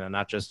situation and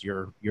not just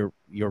your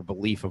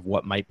belief of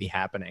what might be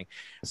happening.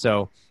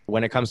 So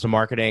when it comes to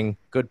marketing,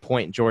 good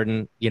point,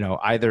 Jordan,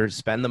 either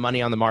spend the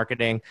money on the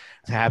marketing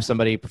to have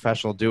somebody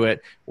professional do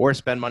it, or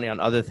spend money on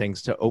other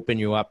things to open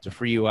you up, to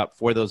free you up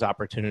for those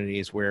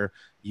opportunities where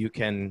you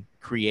can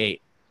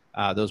create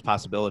those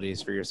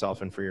possibilities for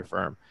yourself and for your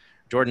firm.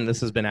 Jordan,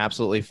 this has been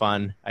absolutely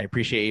fun. I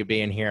appreciate you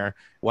being here.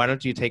 Why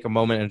don't you take a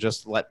moment and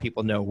just let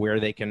people know where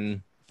they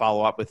can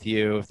follow up with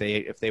you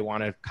if they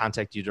want to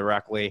contact you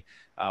directly?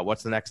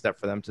 What's the next step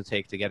for them to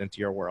take to get into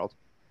your world?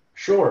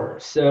 Sure.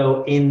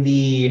 So in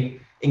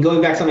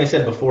going back to something I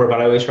said before,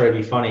 but I always try to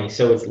be funny.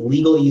 So it's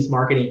Legal Ease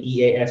Marketing,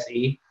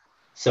 EASE.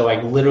 So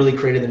I literally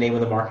created the name of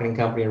the marketing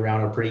company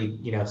around a pretty,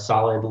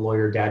 solid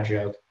lawyer dad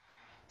joke.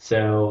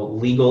 So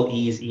Legal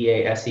Ease,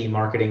 EASE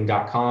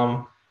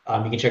marketing.com.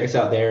 You can check us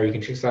out there. You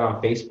can check us out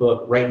on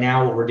Facebook. Right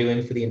now, what we're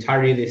doing for the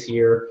entirety of this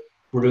year,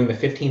 we're doing the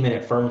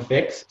 15-minute firm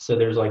fix. So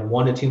there's like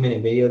 1 to 2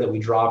 minute video that we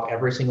drop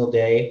every single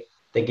day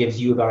that gives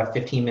you about a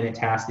 15-minute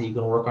task that you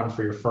can work on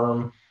for your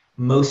firm.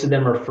 Most of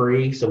them are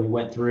free. So we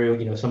went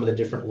through, some of the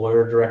different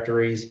lawyer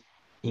directories.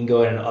 You can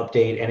go ahead and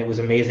update. And it was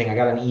amazing. I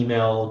got an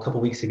email a couple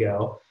weeks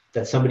ago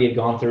that somebody had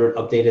gone through it,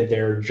 updated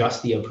their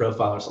Justia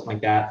profile or something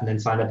like that, and then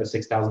signed up a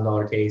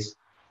 $6,000 case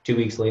 2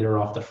 weeks later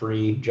off the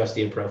free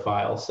Justia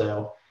profile.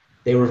 So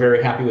they were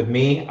very happy with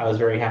me. I was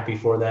very happy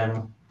for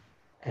them.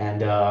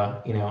 And,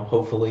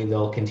 hopefully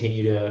they'll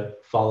continue to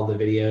follow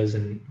the videos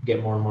and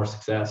get more and more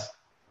success.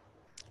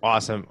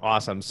 Awesome.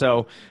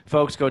 So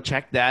folks, go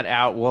check that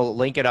out. We'll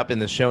link it up in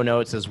the show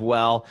notes as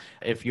well.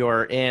 If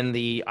you're in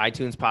the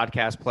iTunes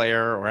podcast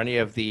player or any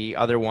of the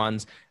other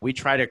ones, we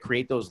try to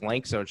create those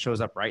links so it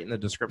shows up right in the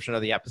description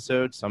of the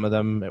episode. Some of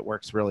them it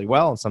works really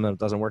well and some of them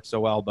doesn't work so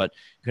well, but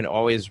you can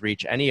always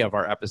reach any of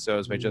our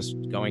episodes by just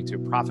going to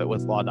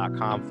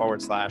profitwithlaw.com/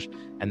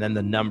 and then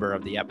the number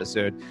of the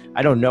episode.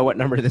 I don't know what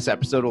number this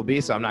episode will be,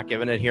 so I'm not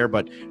giving it here,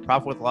 but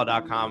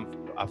profitwithlaw.com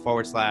 /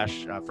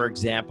 for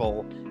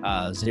example,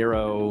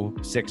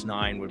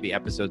 069 would be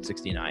episode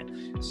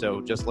 69. So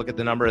just look at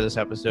the number of this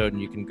episode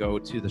and you can go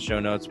to the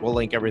show notes. We'll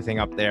link everything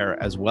up there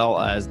as well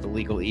as the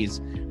Legal Ease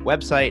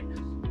website.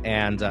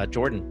 And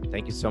Jordan,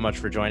 thank you so much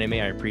for joining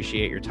me. I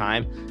appreciate your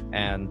time,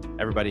 and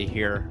everybody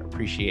here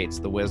appreciates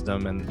the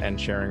wisdom and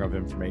sharing of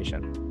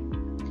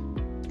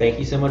information. Thank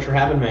you so much for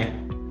having me.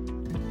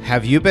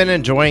 Have you been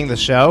enjoying the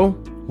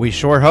show? We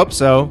sure hope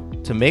so.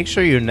 To make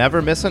sure you never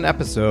miss an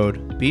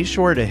episode, be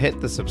sure to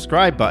hit the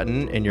subscribe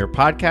button in your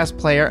podcast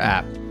player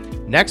app.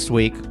 Next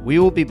week, we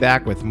will be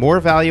back with more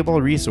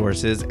valuable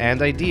resources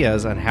and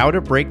ideas on how to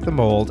break the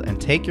mold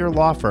and take your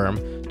law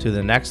firm to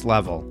the next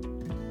level.